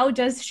 how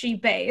does she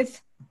bathe?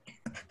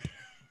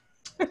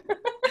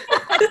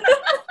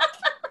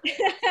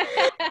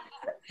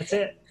 That's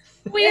it.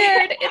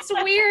 Weird. It's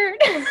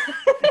weird.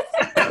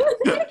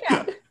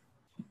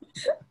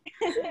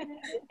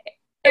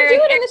 They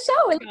do it in the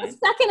show in the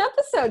second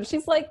episode.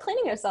 She's like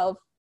cleaning herself.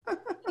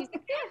 She's a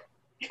cat.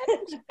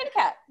 She's a kitty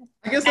cat.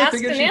 I guess I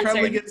figured she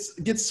probably gets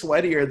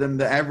sweatier than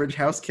the average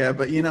house cat,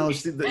 but you know,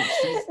 she's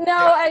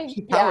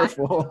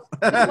powerful.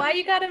 Why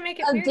you gotta make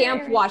it a weird,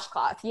 damp Aaron?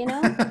 washcloth, you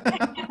know?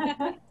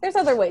 There's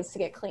other ways to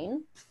get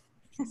clean.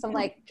 Some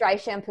like dry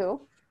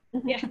shampoo.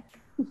 Yeah.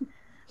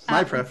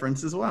 My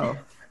preference as well.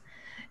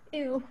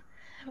 Ew.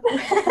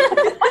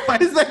 Why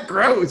is that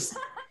gross?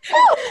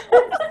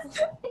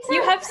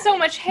 You have so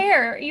much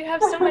hair. You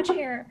have so much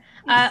hair.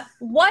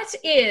 What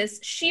is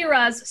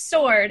She-Ra's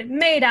sword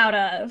made out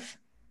of?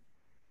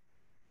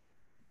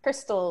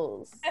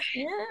 Crystals.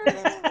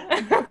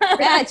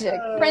 Magic.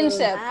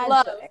 Friendship.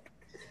 Love.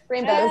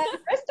 Rainbows.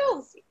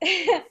 Crystals.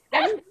 Pretty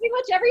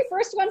much every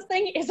First One's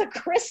thing is a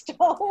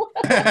crystal.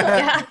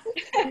 Yeah.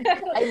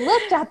 I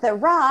looked at the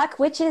rock,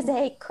 which is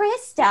a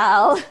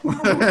crystal.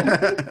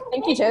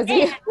 Thank you,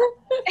 Josie.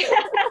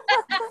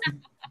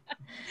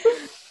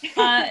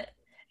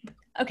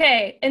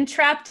 Okay,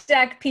 Entrapped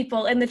Deck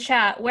people in the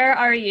chat, where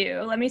are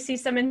you? Let me see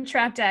some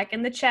Entrapped Deck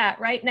in the chat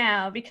right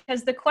now,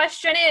 because the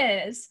question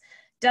is,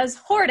 does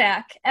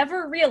Hordak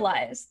ever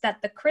realize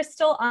that the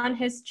crystal on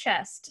his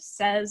chest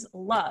says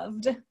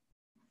loved?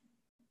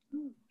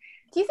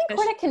 Do you think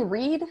Hordak can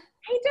read?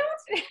 I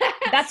don't.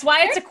 That's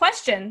why it's a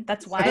question.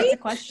 That's why it's a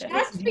question.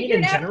 Just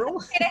figured out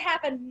to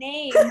have a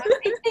name. I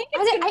think it's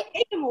going to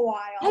take him a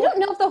while. I don't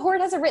know if the Horde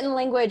has a written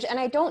language, and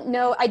I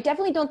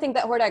definitely don't think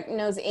that Hordak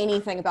knows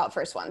anything about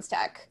First One's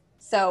tech.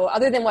 So,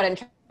 other than what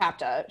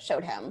Entrapta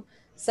showed him.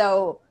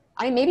 So,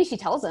 maybe she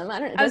tells him. I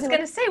don't know. I was going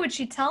to say, would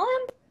she tell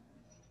him?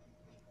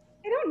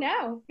 I don't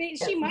know.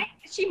 She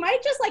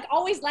might just like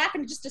always laugh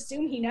and just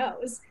assume he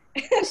knows.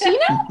 She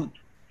knows.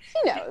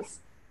 She knows.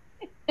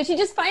 Did she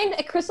just find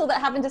a crystal that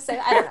happened to say,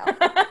 I don't know.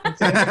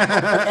 That's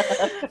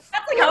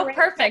like How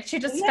perfect. She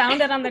just found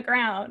it on the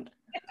ground.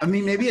 I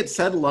mean, maybe it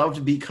said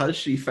loved because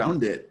she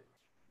found it.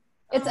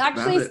 It's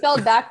actually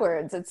spelled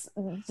backwards. It's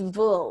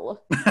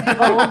bull.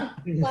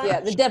 Yeah,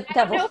 the devil. I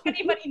don't know if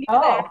anybody knew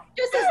that. It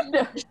just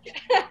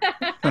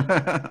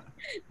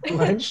says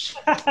Lunch.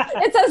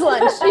 It says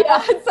lunch.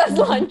 Yeah, it says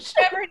lunch.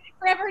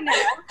 forever now.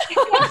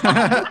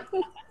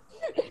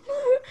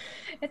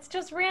 It's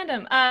just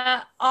random.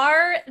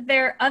 Are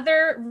there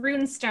other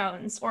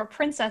runestones or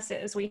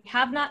princesses we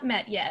have not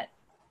met yet?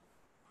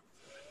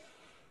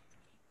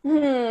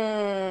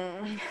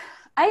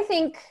 I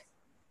think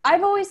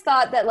I've always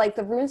thought that like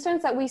the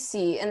runestones that we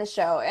see in the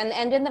show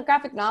and in the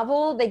graphic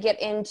novel, they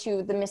get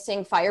into the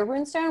missing fire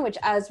runestone, which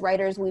as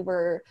writers we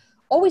were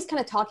always kind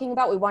of talking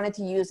about. We wanted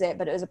to use it,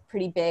 but it was a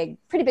pretty big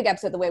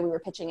episode the way we were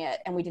pitching it,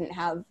 and we didn't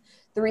have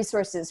the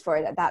resources for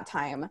it at that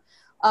time.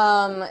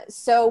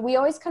 So we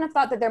always kind of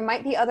thought that there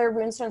might be other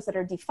runestones that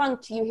are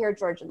defunct. You hear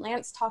George and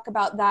Lance talk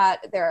about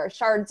that. There are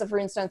shards of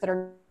runestones that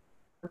are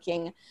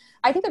working.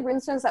 I think the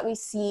runestones that we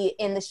see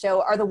in the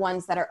show are the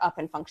ones that are up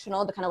and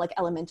functional, the kind of like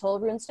elemental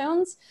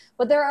runestones.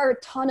 But there are a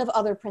ton of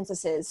other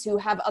princesses who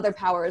have other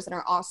powers and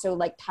are also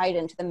like tied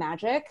into the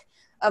magic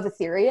of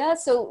Etheria.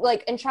 So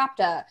like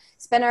Entrapta,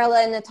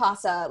 Spinnerella and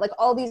Natasa, like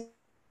all these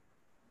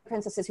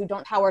princesses who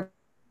don't power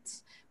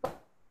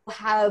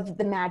have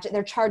the magic.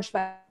 They're charged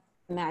by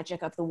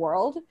magic of the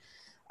world.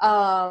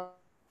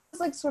 It's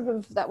like sort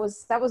of that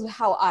was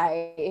how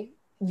I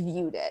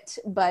viewed it,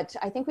 but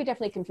I think we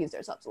definitely confused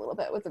ourselves a little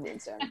bit with the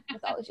runestone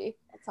mythology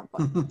at some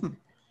point.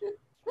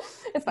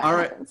 It's fine. All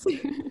right.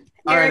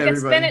 All right,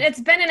 everybody.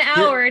 It's been an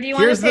hour. Do you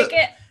want to take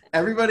it?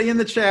 Everybody in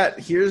the chat,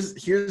 here's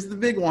the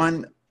big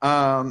one.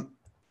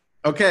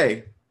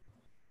 Okay.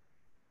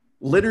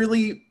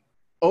 Literally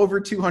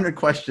over 200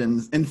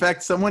 questions. In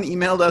fact, someone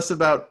emailed us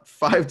about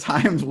 5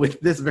 times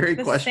with this very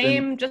question. The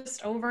same,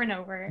 just over and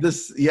over.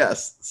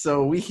 Yes.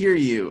 So we hear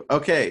you.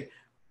 Okay.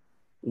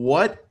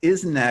 What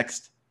is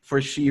next for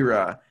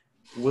She-Ra?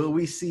 Will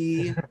we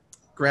see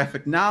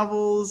graphic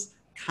novels,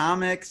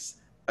 comics,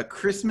 a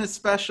Christmas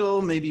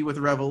special, maybe with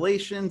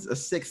Revelations, a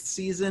 6th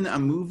season, a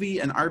movie,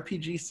 an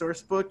RPG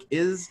source book?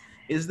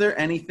 Is there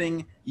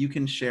anything you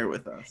can share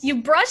with us?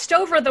 You brushed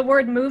over the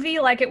word movie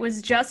like it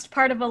was just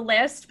part of a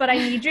list, but I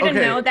need you to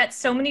know that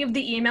so many of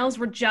the emails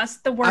were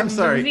just the word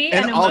movie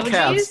and all emojis.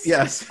 Caps,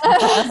 yes. That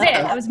was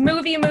it. It was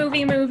movie.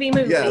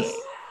 Yes.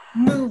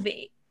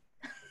 Movie.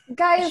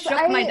 Guys,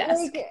 my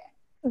desk.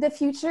 The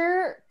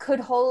future could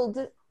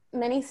hold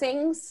many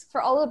things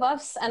for all of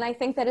us, and I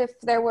think that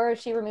if there were a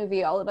She-Ra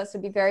movie, all of us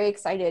would be very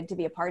excited to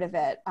be a part of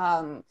it.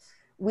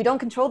 We don't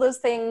control those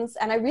things,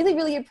 and I really,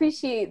 really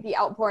appreciate the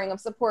outpouring of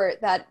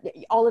support that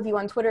all of you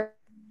on Twitter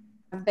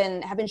have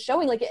been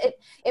showing. Like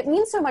it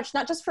means so much,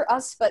 not just for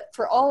us, but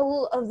for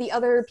all of the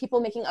other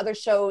people making other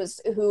shows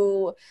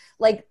who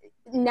like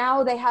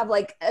now they have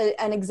like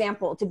an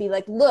example to be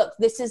like, look,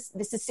 this is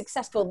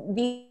successful.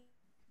 We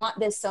want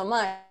this so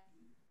much.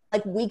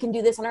 Like we can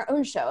do this on our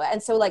own show,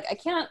 and so like I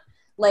can't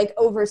like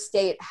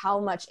overstate how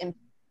much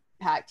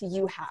impact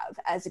you have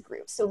as a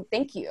group. So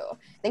thank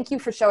you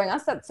for showing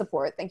us that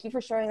support. Thank you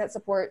for showing that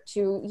support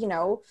to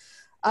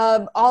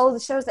all of the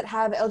shows that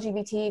have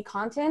LGBT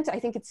content. I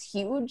think it's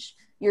huge.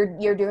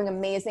 You're doing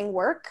amazing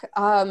work.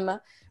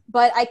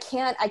 but I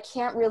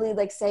can't really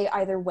like say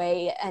either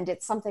way. And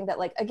it's something that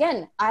like,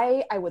 again,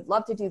 I would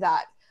love to do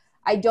that.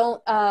 I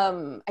don't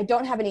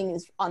have any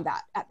news on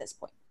that at this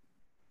point.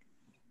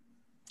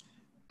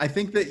 I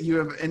think that you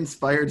have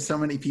inspired so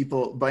many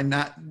people by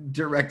not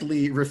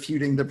directly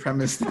refuting the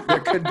premise that there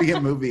could be a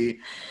movie.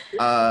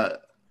 The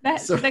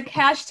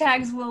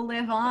hashtags will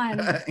live on.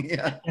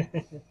 Yeah.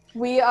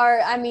 We are,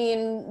 I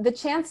mean, the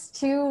chance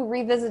to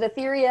revisit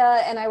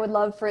Etheria, and I would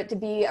love for it to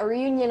be a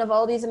reunion of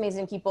all these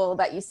amazing people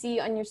that you see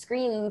on your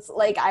screens.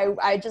 Like,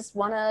 I just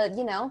want to,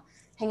 you know,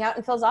 hang out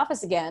in Phil's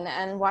office again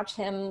and watch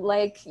him,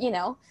 like, you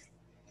know,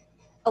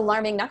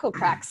 alarming knuckle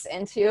cracks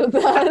into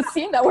the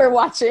scene that we're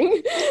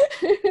watching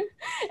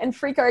and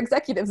freak our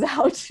executives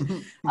out.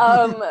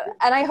 And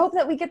I hope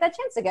that we get that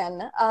chance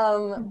again.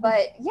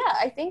 But yeah,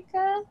 I think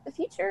the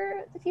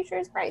future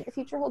is bright. The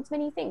future holds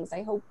many things.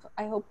 I hope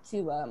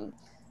to,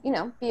 you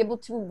know, be able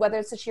to, whether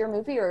it's a sheer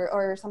movie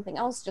or something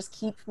else, just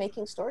keep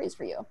making stories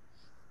for you.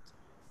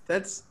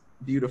 That's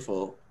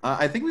beautiful.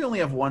 I think we only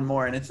have one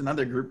more, and it's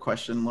another group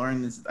question.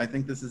 Lauren, I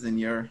think this is in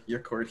your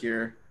court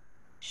here.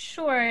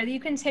 Sure, you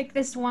can take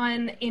this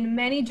one in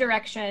many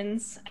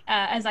directions,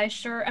 as I'm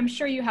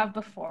sure you have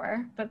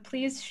before, but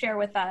please share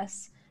with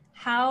us,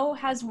 how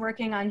has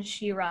working on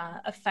She-Ra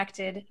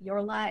affected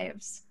your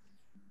lives?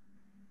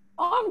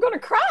 Oh, I'm gonna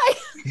cry.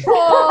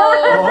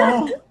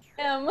 Oh.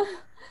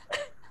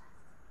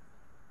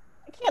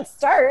 I can't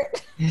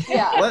start.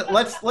 Yeah.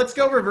 Let's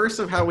go reverse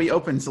of how we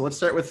open. So let's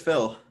start with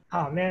Phil.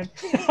 Oh man.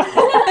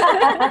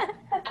 I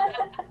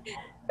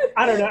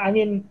don't know. I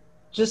mean,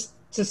 just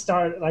to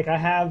start, like, I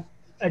have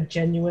a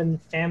genuine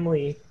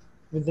family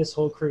with this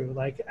whole crew.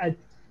 Like,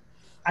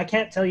 I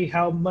can't tell you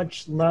how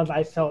much love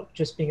I felt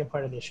just being a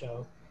part of the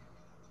show.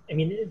 I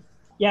mean,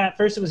 yeah, at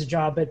first it was a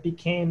job, but it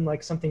became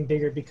like something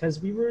bigger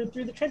because we were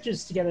through the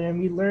trenches together and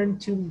we learned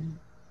to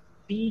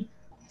be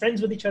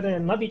friends with each other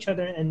and love each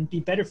other and be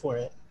better for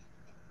it.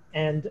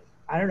 And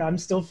I don't know, I'm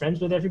still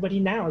friends with everybody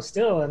now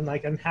still. And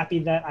like, I'm happy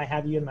that I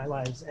have you in my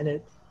lives, and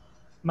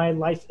my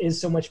life is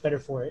so much better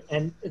for it.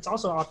 And it's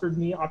also offered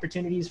me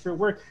opportunities for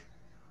work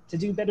to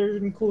do better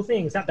and cool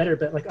things. Not better,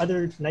 but like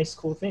other nice,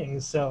 cool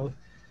things. So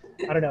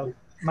I don't know,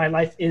 my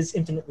life is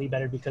infinitely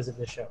better because of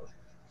this show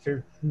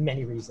for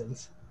many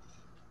reasons.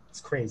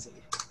 It's crazy.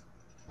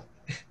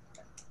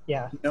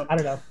 Yeah, no. I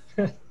don't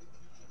know.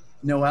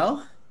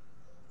 Noelle?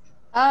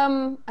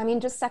 I mean,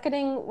 just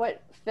seconding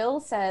what Phil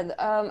said,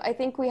 I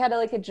think we had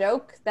a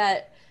joke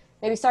that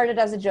maybe started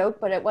as a joke,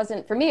 but it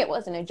wasn't, for me, it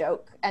wasn't a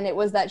joke. And it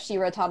was that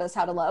She-Ra taught us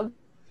how to love.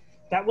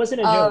 That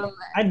wasn't a joke.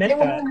 I meant that. It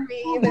wasn't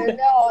me either,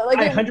 no. Like,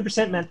 I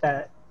 100% meant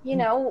that. You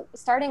know,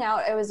 starting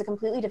out, I was a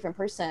completely different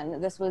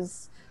person. This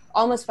was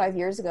almost 5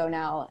 years ago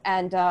now.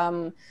 And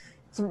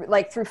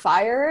through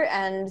fire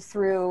and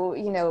through,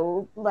 you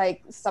know,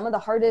 like some of the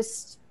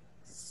hardest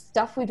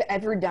stuff we've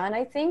ever done,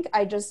 I think,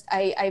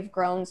 I've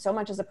grown so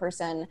much as a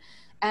person.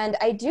 And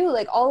I do,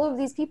 like, all of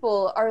these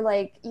people are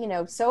like, you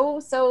know, so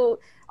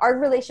our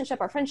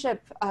relationship, our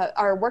friendship,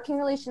 our working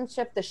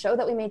relationship, the show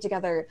that we made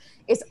together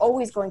is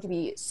always going to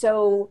be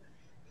so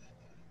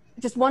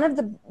just one of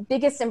the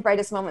biggest and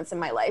brightest moments in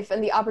my life.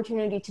 And the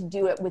opportunity to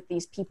do it with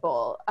these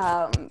people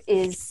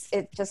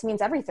it just means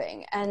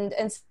everything. And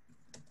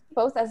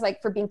both as like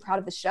for being proud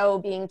of the show,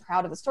 being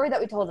proud of the story that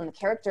we told and the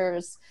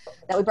characters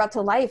that we brought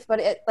to life.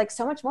 But it, like,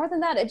 so much more than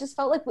that, it just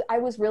felt like I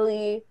was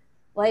really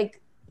like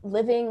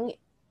living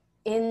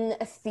in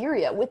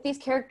Etheria with these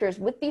characters,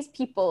 with these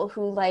people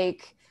who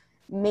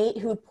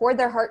who poured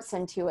their hearts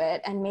into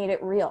it and made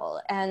it real.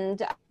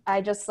 And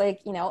I just, like,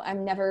 you know,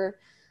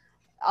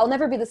 I'll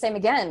never be the same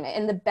again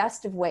in the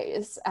best of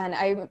ways.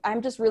 And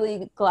I'm just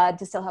really glad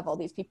to still have all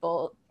these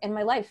people in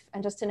my life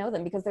and just to know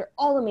them, because they're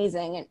all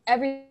amazing, and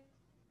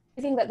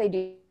everything that they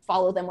do,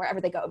 follow them wherever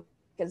they go,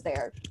 because they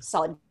are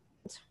solid.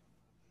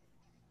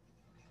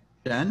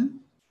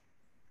 Jen?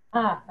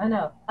 I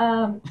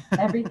know.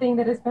 Everything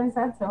that has been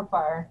said so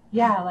far.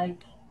 Yeah,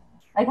 like,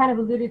 I kind of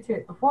alluded to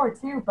it before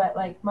too, but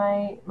like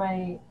my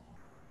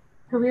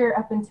career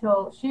up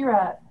until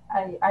She-Ra,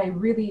 I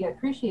really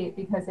appreciate,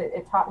 because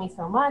it taught me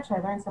so much. I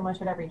learned so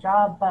much at every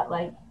job. But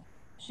like,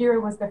 She-Ra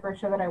was the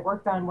first show that I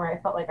worked on where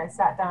I felt like I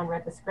sat down,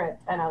 read the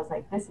script, and I was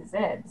like, this is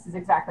it. This is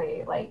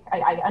exactly, like,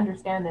 I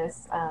understand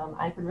this.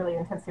 I could really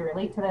intensely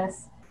relate to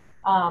this.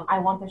 I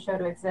want the show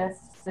to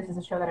exist. This is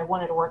a show that I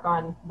wanted to work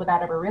on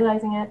without ever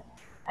realizing it.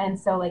 And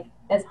so, like,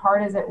 as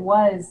hard as it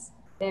was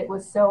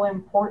so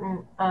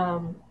important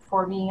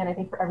for me, and I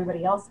think for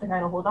everybody else, to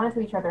kind of hold on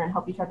to each other and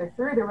help each other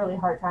through the really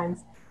hard times,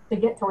 to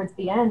get towards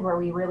the end where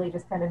we really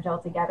just kind of gel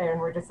together and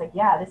we're just like,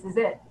 yeah, this is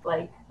it.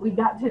 Like, we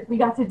got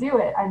to do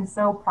it. I'm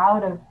so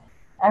proud of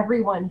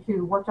everyone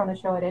who worked on the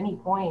show at any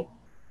point,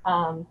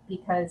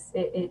 because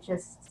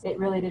it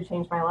really did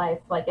change my life.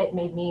 Like, it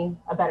made me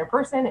a better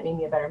person. It made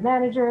me a better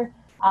manager.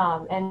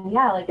 And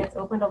yeah, like, it's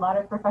opened a lot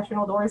of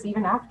professional doors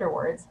even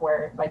afterwards,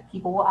 where like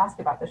people will ask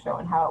about the show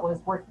and how it was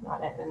working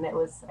on it. And it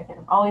was, I can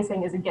always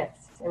saying, is a gift.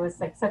 It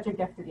was like such a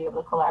gift to be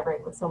able to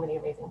collaborate with so many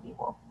amazing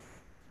people.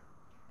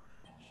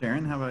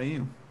 Sharon, how about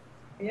you?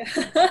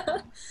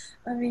 Yeah.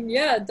 I mean,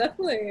 yeah,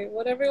 definitely.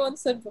 What everyone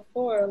said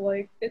before,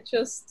 like, it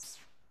just,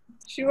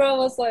 She-Ra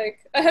was like,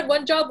 I had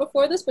one job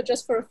before this, but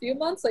just for a few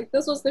months. Like,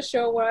 this was the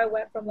show where I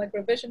went from, like,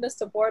 revisionist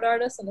to board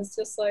artist, and it's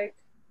just, like,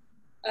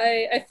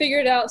 I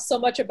figured out so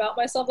much about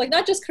myself, like,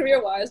 not just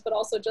career-wise, but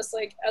also just,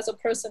 like, as a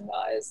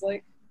person-wise,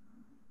 like,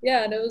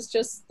 yeah, and it was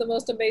just the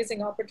most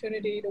amazing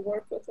opportunity to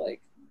work with,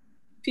 like,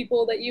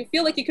 people that you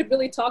feel like you could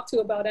really talk to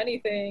about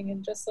anything,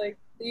 and just, like,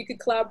 that you could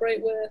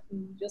collaborate with,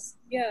 and just,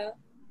 yeah.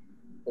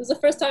 It was the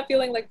first time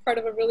feeling like part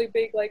of a really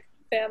big, like,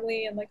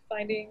 family, and, like,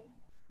 finding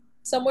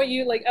somewhere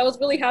you, like, I was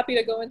really happy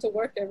to go into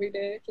work every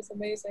day, which is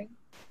amazing.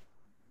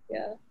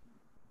 Yeah.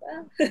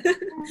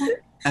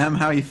 Em,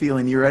 how are you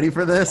feeling? You ready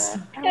for this?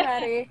 I'm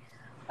ready.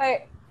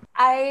 But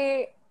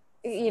I,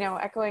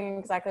 echoing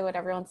exactly what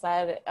everyone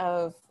said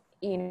of,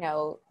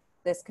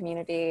 this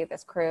community,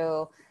 this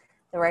crew,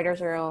 the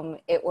writer's room,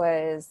 it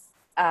was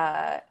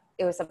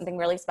something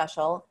really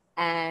special.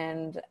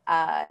 And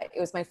it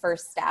was my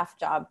first staff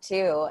job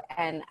too.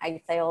 And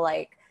I feel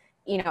like,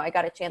 I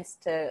got a chance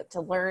to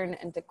learn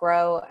and to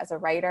grow as a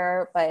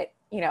writer, but,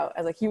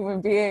 as a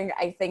human being,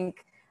 I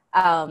think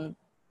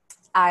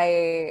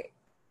I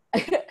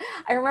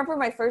remember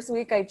my first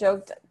week, I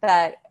joked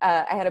that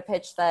I had a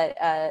pitch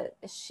that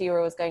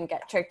She-Ra was going to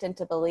get tricked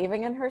into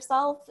believing in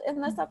herself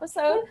in this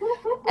episode.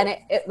 And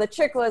the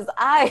trick was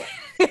I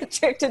get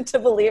tricked into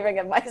believing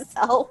in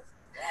myself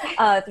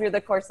through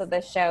the course of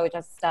this show.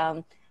 Just,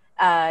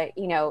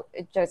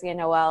 Josie and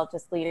Noelle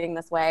just leading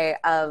this way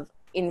of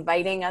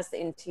inviting us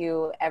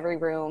into every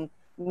room,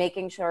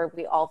 making sure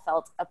we all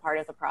felt a part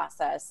of the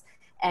process,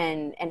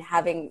 and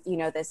having,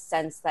 this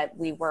sense that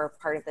we were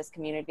part of this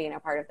community and a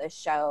part of this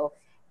show.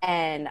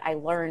 And I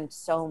learned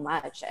so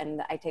much,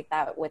 and I take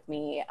that with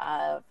me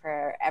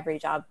for every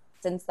job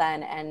since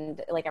then.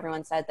 And like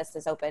everyone said, this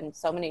has opened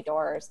so many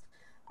doors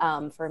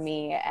for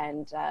me,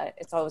 and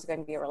it's always going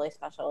to be a really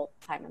special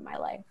time in my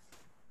life.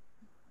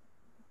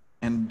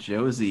 And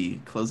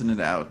Josie, closing it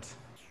out.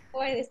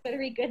 Boy, this better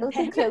be good.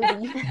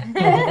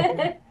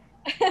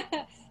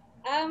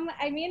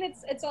 I mean,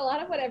 it's a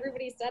lot of what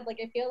everybody said. Like,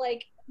 I feel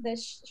like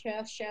this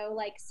show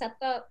like set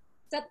the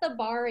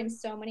bar in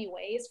so many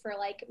ways for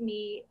like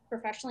me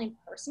professionally and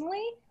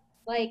personally.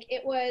 Like,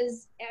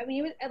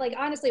 like,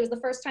 honestly, it was the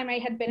first time I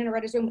had been in a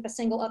writer's room with a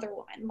single other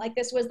woman. Like,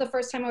 this was the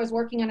first time I was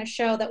working on a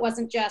show that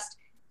wasn't just,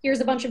 here's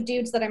a bunch of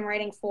dudes that I'm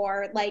writing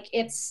for. Like,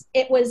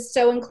 it was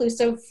so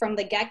inclusive from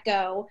the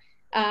get-go.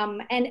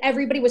 And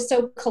everybody was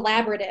so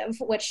collaborative,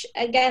 which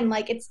again,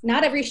 like, it's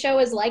not every show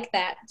is like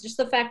that. Just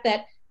the fact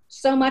that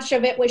so much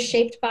of it was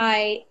shaped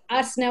by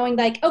us knowing,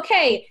 like,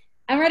 okay,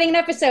 I'm writing an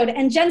episode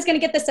and Jen's going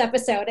to get this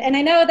episode. And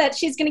I know that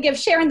she's going to give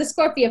Sharon the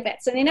Scorpio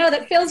bits. And I know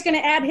that Phil's going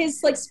to add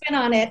his like spin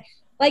on it.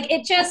 Like,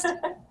 it just,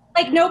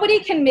 like, nobody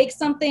can make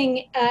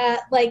something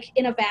like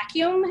in a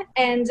vacuum.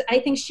 And I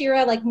think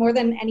She-Ra, like, more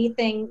than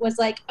anything was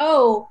like,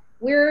 oh,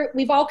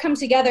 we've all come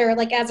together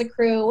like as a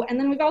crew. And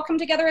then we've all come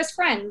together as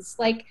friends.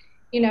 Like,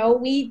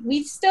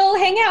 we still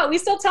hang out. We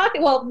still talk.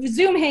 Well,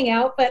 Zoom hang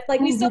out, but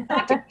like we still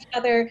talk to each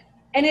other.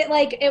 And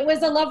it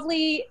was a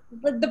lovely,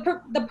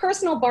 the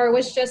personal bar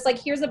was just like,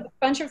 here's a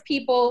bunch of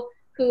people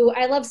who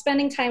I love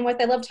spending time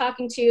with, I love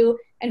talking to,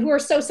 and who are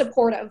so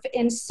supportive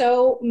in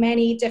so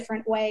many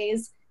different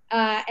ways.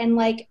 And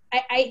like,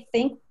 I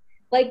think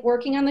like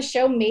working on the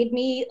show made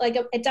me like,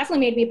 it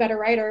definitely made me a better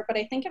writer, but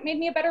I think it made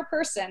me a better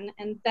person.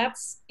 And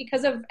that's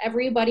because of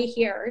everybody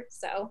here.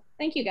 So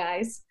thank you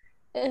guys.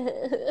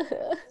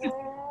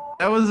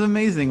 That was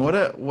amazing. What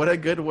a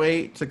good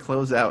way to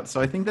close out. So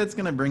I think that's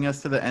going to bring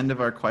us to the end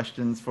of our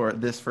questions for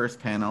this first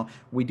panel.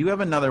 We do have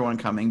another one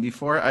coming.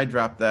 Before I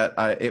drop that,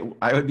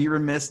 I would be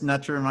remiss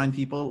not to remind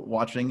people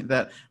watching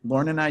that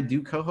Lauren and I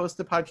do co-host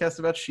a podcast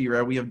about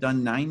She-Ra. We have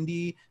done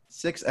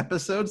 96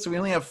 episodes, so we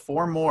only have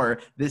 4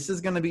 more. This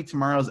is going to be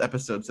tomorrow's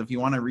episode. So if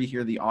you want to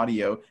rehear the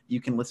audio, you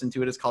can listen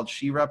to it. It's called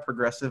She-Ra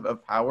Progressive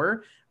of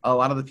Power. A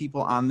lot of the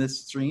people on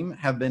this stream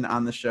have been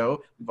on the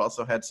show. We've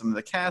also had some of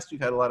the cast. We've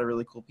had a lot of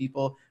really cool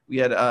people. We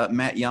had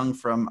Matt Young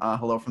from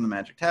Hello from the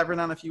Magic Tavern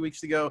on a few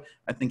weeks ago.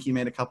 I think he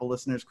made a couple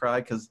listeners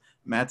cry because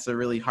Matt's a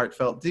really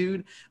heartfelt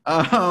dude.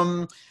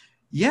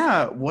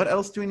 Yeah, what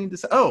else do we need to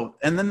say? Oh,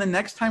 and then the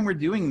next time we're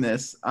doing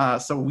this,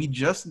 so we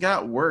just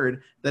got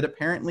word that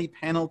apparently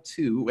panel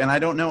 2, and I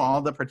don't know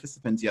all the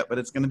participants yet, but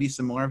it's going to be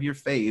some more of your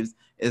faves,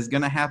 is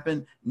going to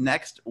happen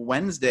next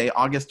Wednesday,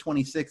 August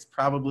 26th,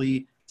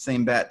 probably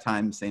same bat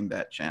time, same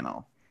bat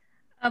channel.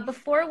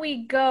 Before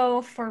we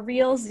go for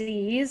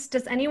realsies,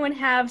 does anyone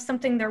have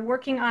something they're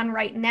working on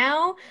right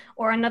now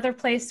or another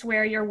place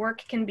where your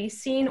work can be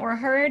seen or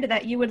heard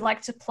that you would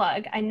like to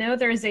plug? I know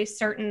there's a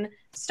certain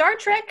Star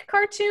Trek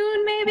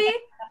cartoon, maybe?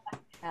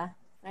 Yeah,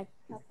 I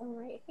got them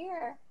right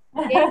here.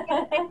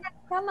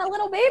 Got my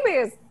little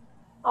babies.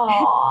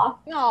 Aww.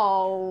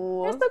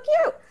 Oh, they're so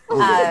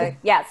cute.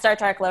 Yeah, Star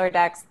Trek Lower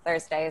Decks,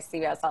 Thursdays,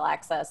 CBS All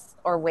Access,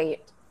 or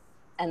wait.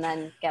 And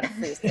then get a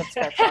free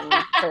subscription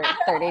for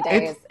 30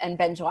 days and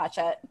binge watch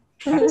it.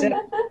 That's it.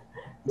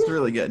 It's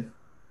really good.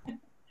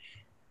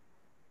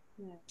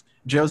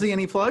 Josie,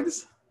 any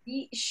plugs?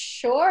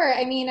 Sure.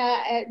 I mean,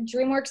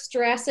 DreamWorks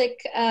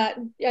Jurassic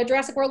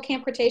World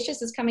Camp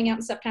Cretaceous is coming out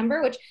in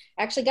September, which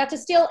I actually got to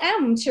steal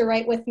M to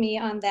write with me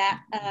on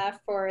that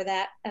for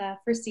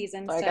first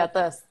season. So I got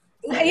this.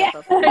 Yeah.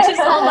 They're just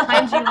all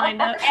behind you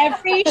lined up.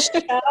 Every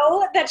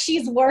show that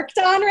she's worked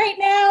on right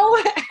now.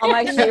 All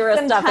my She-Ra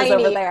stuff is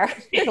over there.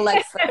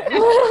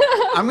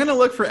 I'm going to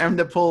look for M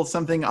to pull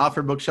something off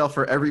her bookshelf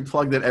for every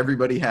plug that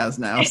everybody has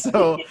now.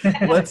 So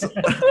let's,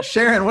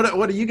 Sharon,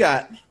 what do you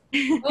got?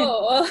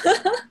 Most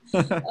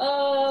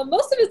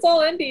of it's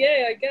all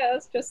NDA, I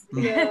guess. Just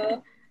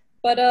the,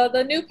 but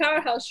the new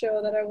Powerhouse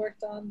show that I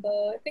worked on,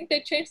 I think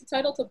they changed the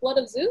title to Blood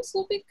of Zeus,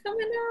 will be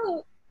coming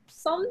out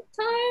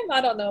sometime.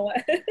 I don't know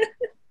when.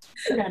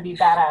 It's gonna be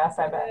badass,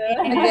 I bet.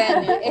 Yeah.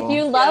 Again, if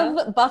you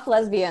love buff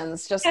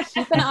lesbians, just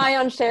keep an eye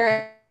on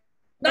Sharon.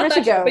 Not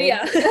that show, but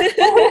yeah.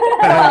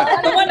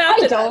 Well, the one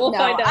after I that, don't we'll know.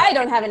 find out. I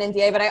don't have an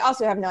NDA, but I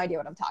also have no idea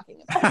what I'm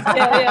talking about.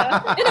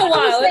 Yeah. In a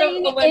while.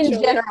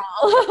 In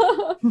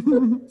general.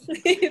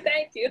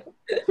 Thank you.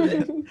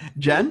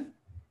 Jen?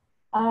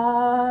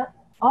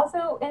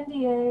 Also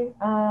NDA.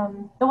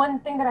 The one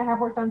thing that I have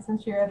worked on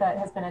since She-Ra that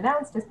has been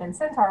announced has been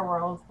Centaur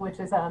World,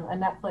 which is a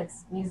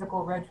Netflix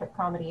musical road trip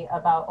comedy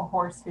about a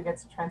horse who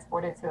gets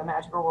transported to a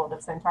magical world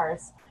of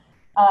centaurs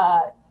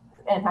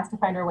and has to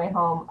find her way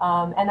home.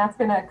 And that's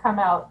going to come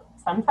out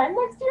sometime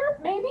next year,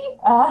 maybe.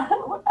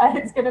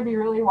 It's going to be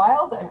really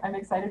wild. I'm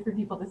excited for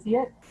people to see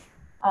it.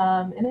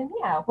 And then,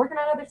 working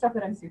on other stuff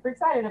that I'm super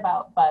excited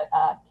about, but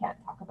can't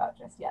talk about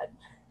just yet.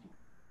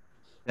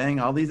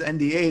 Dang, all these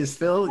NDAs.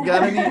 Phil,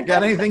 got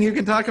anything you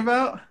can talk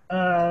about?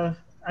 I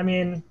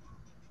mean,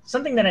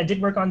 something that I did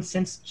work on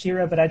since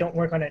She-Ra, but I don't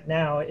work on it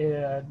now,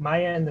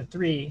 Maya and the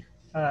Three,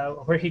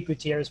 Jorge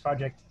Gutierrez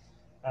project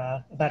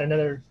about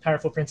another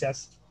powerful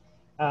princess.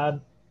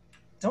 Don't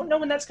know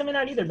when that's coming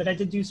out either, but I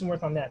did do some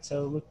work on that,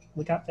 so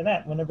look out for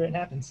that whenever it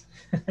happens.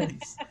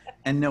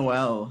 And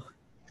Noelle.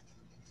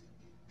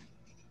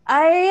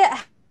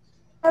 I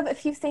have a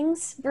few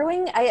things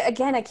brewing.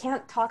 I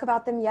can't talk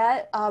about them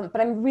yet, but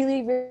I'm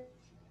really, really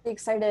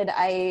excited.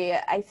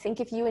 I think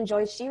if you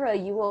enjoy She-Ra,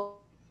 you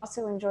will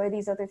also enjoy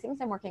these other things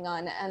I'm working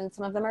on, and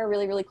some of them are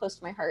really, really close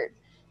to my heart.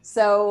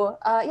 So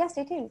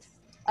stay tuned.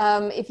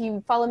 If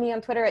you follow me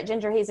on Twitter at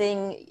Ginger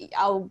Hazing,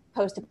 I'll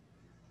post a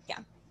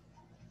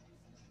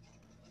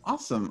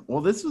Awesome.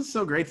 Well, this was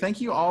so great. Thank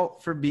you all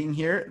for being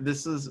here.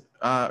 This is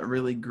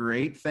really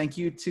great. Thank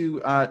you to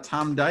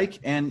Tom Dyke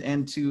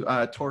and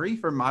to Tori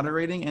for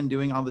moderating and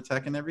doing all the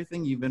tech and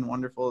everything. You've been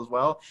wonderful as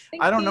well.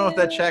 I don't know if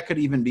that chat could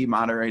even be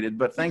moderated,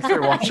 but thanks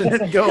for watching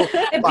it go.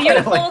 The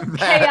beautiful,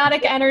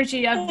 chaotic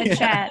energy of the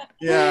chat.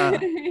 Yeah.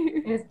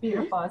 It's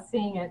beautiful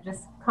seeing it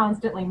just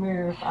constantly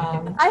move.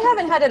 I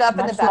haven't had it up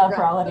in the background.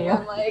 For all of you.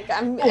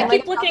 So I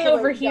keep looking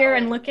over here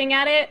and looking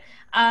at it.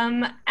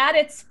 At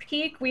its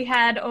peak, we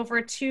had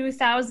over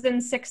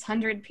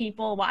 2,600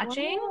 people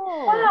watching.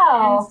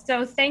 Wow. And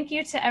so thank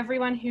you to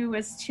everyone who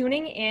was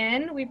tuning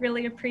in. We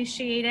really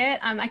appreciate it.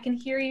 I can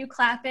hear you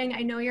clapping.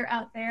 I know you're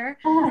out there.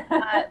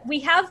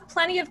 We have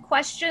plenty of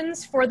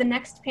questions for the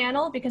next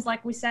panel because,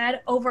 like we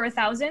said, over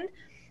 1,000.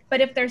 But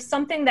if there's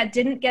something that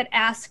didn't get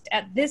asked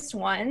at this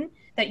one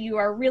that you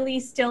are really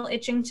still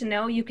itching to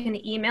know, you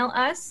can email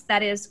us.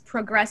 That is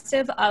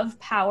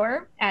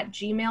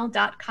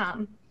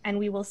progressiveofpower@gmail.com. And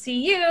we will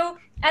see you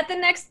at the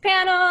next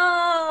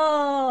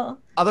panel.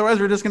 Otherwise,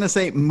 we're just going to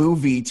say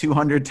movie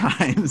 200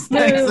 times.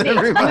 Thanks,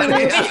 everybody.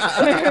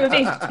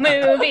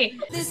 Movie.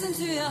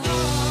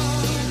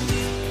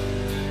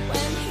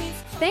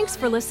 Thanks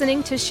for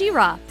listening to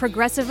She-Ra,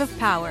 Progressive of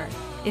Power.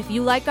 If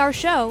you like our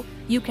show,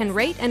 you can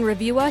rate and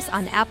review us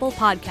on Apple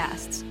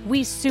Podcasts.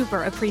 We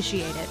super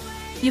appreciate it.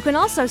 You can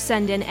also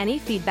send in any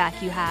feedback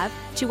you have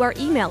to our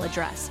email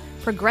address,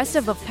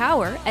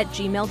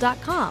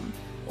 progressiveofpower@gmail.com.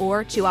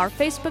 or to our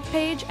Facebook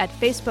page at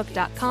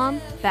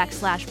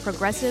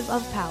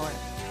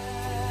facebook.com/progressiveofpower.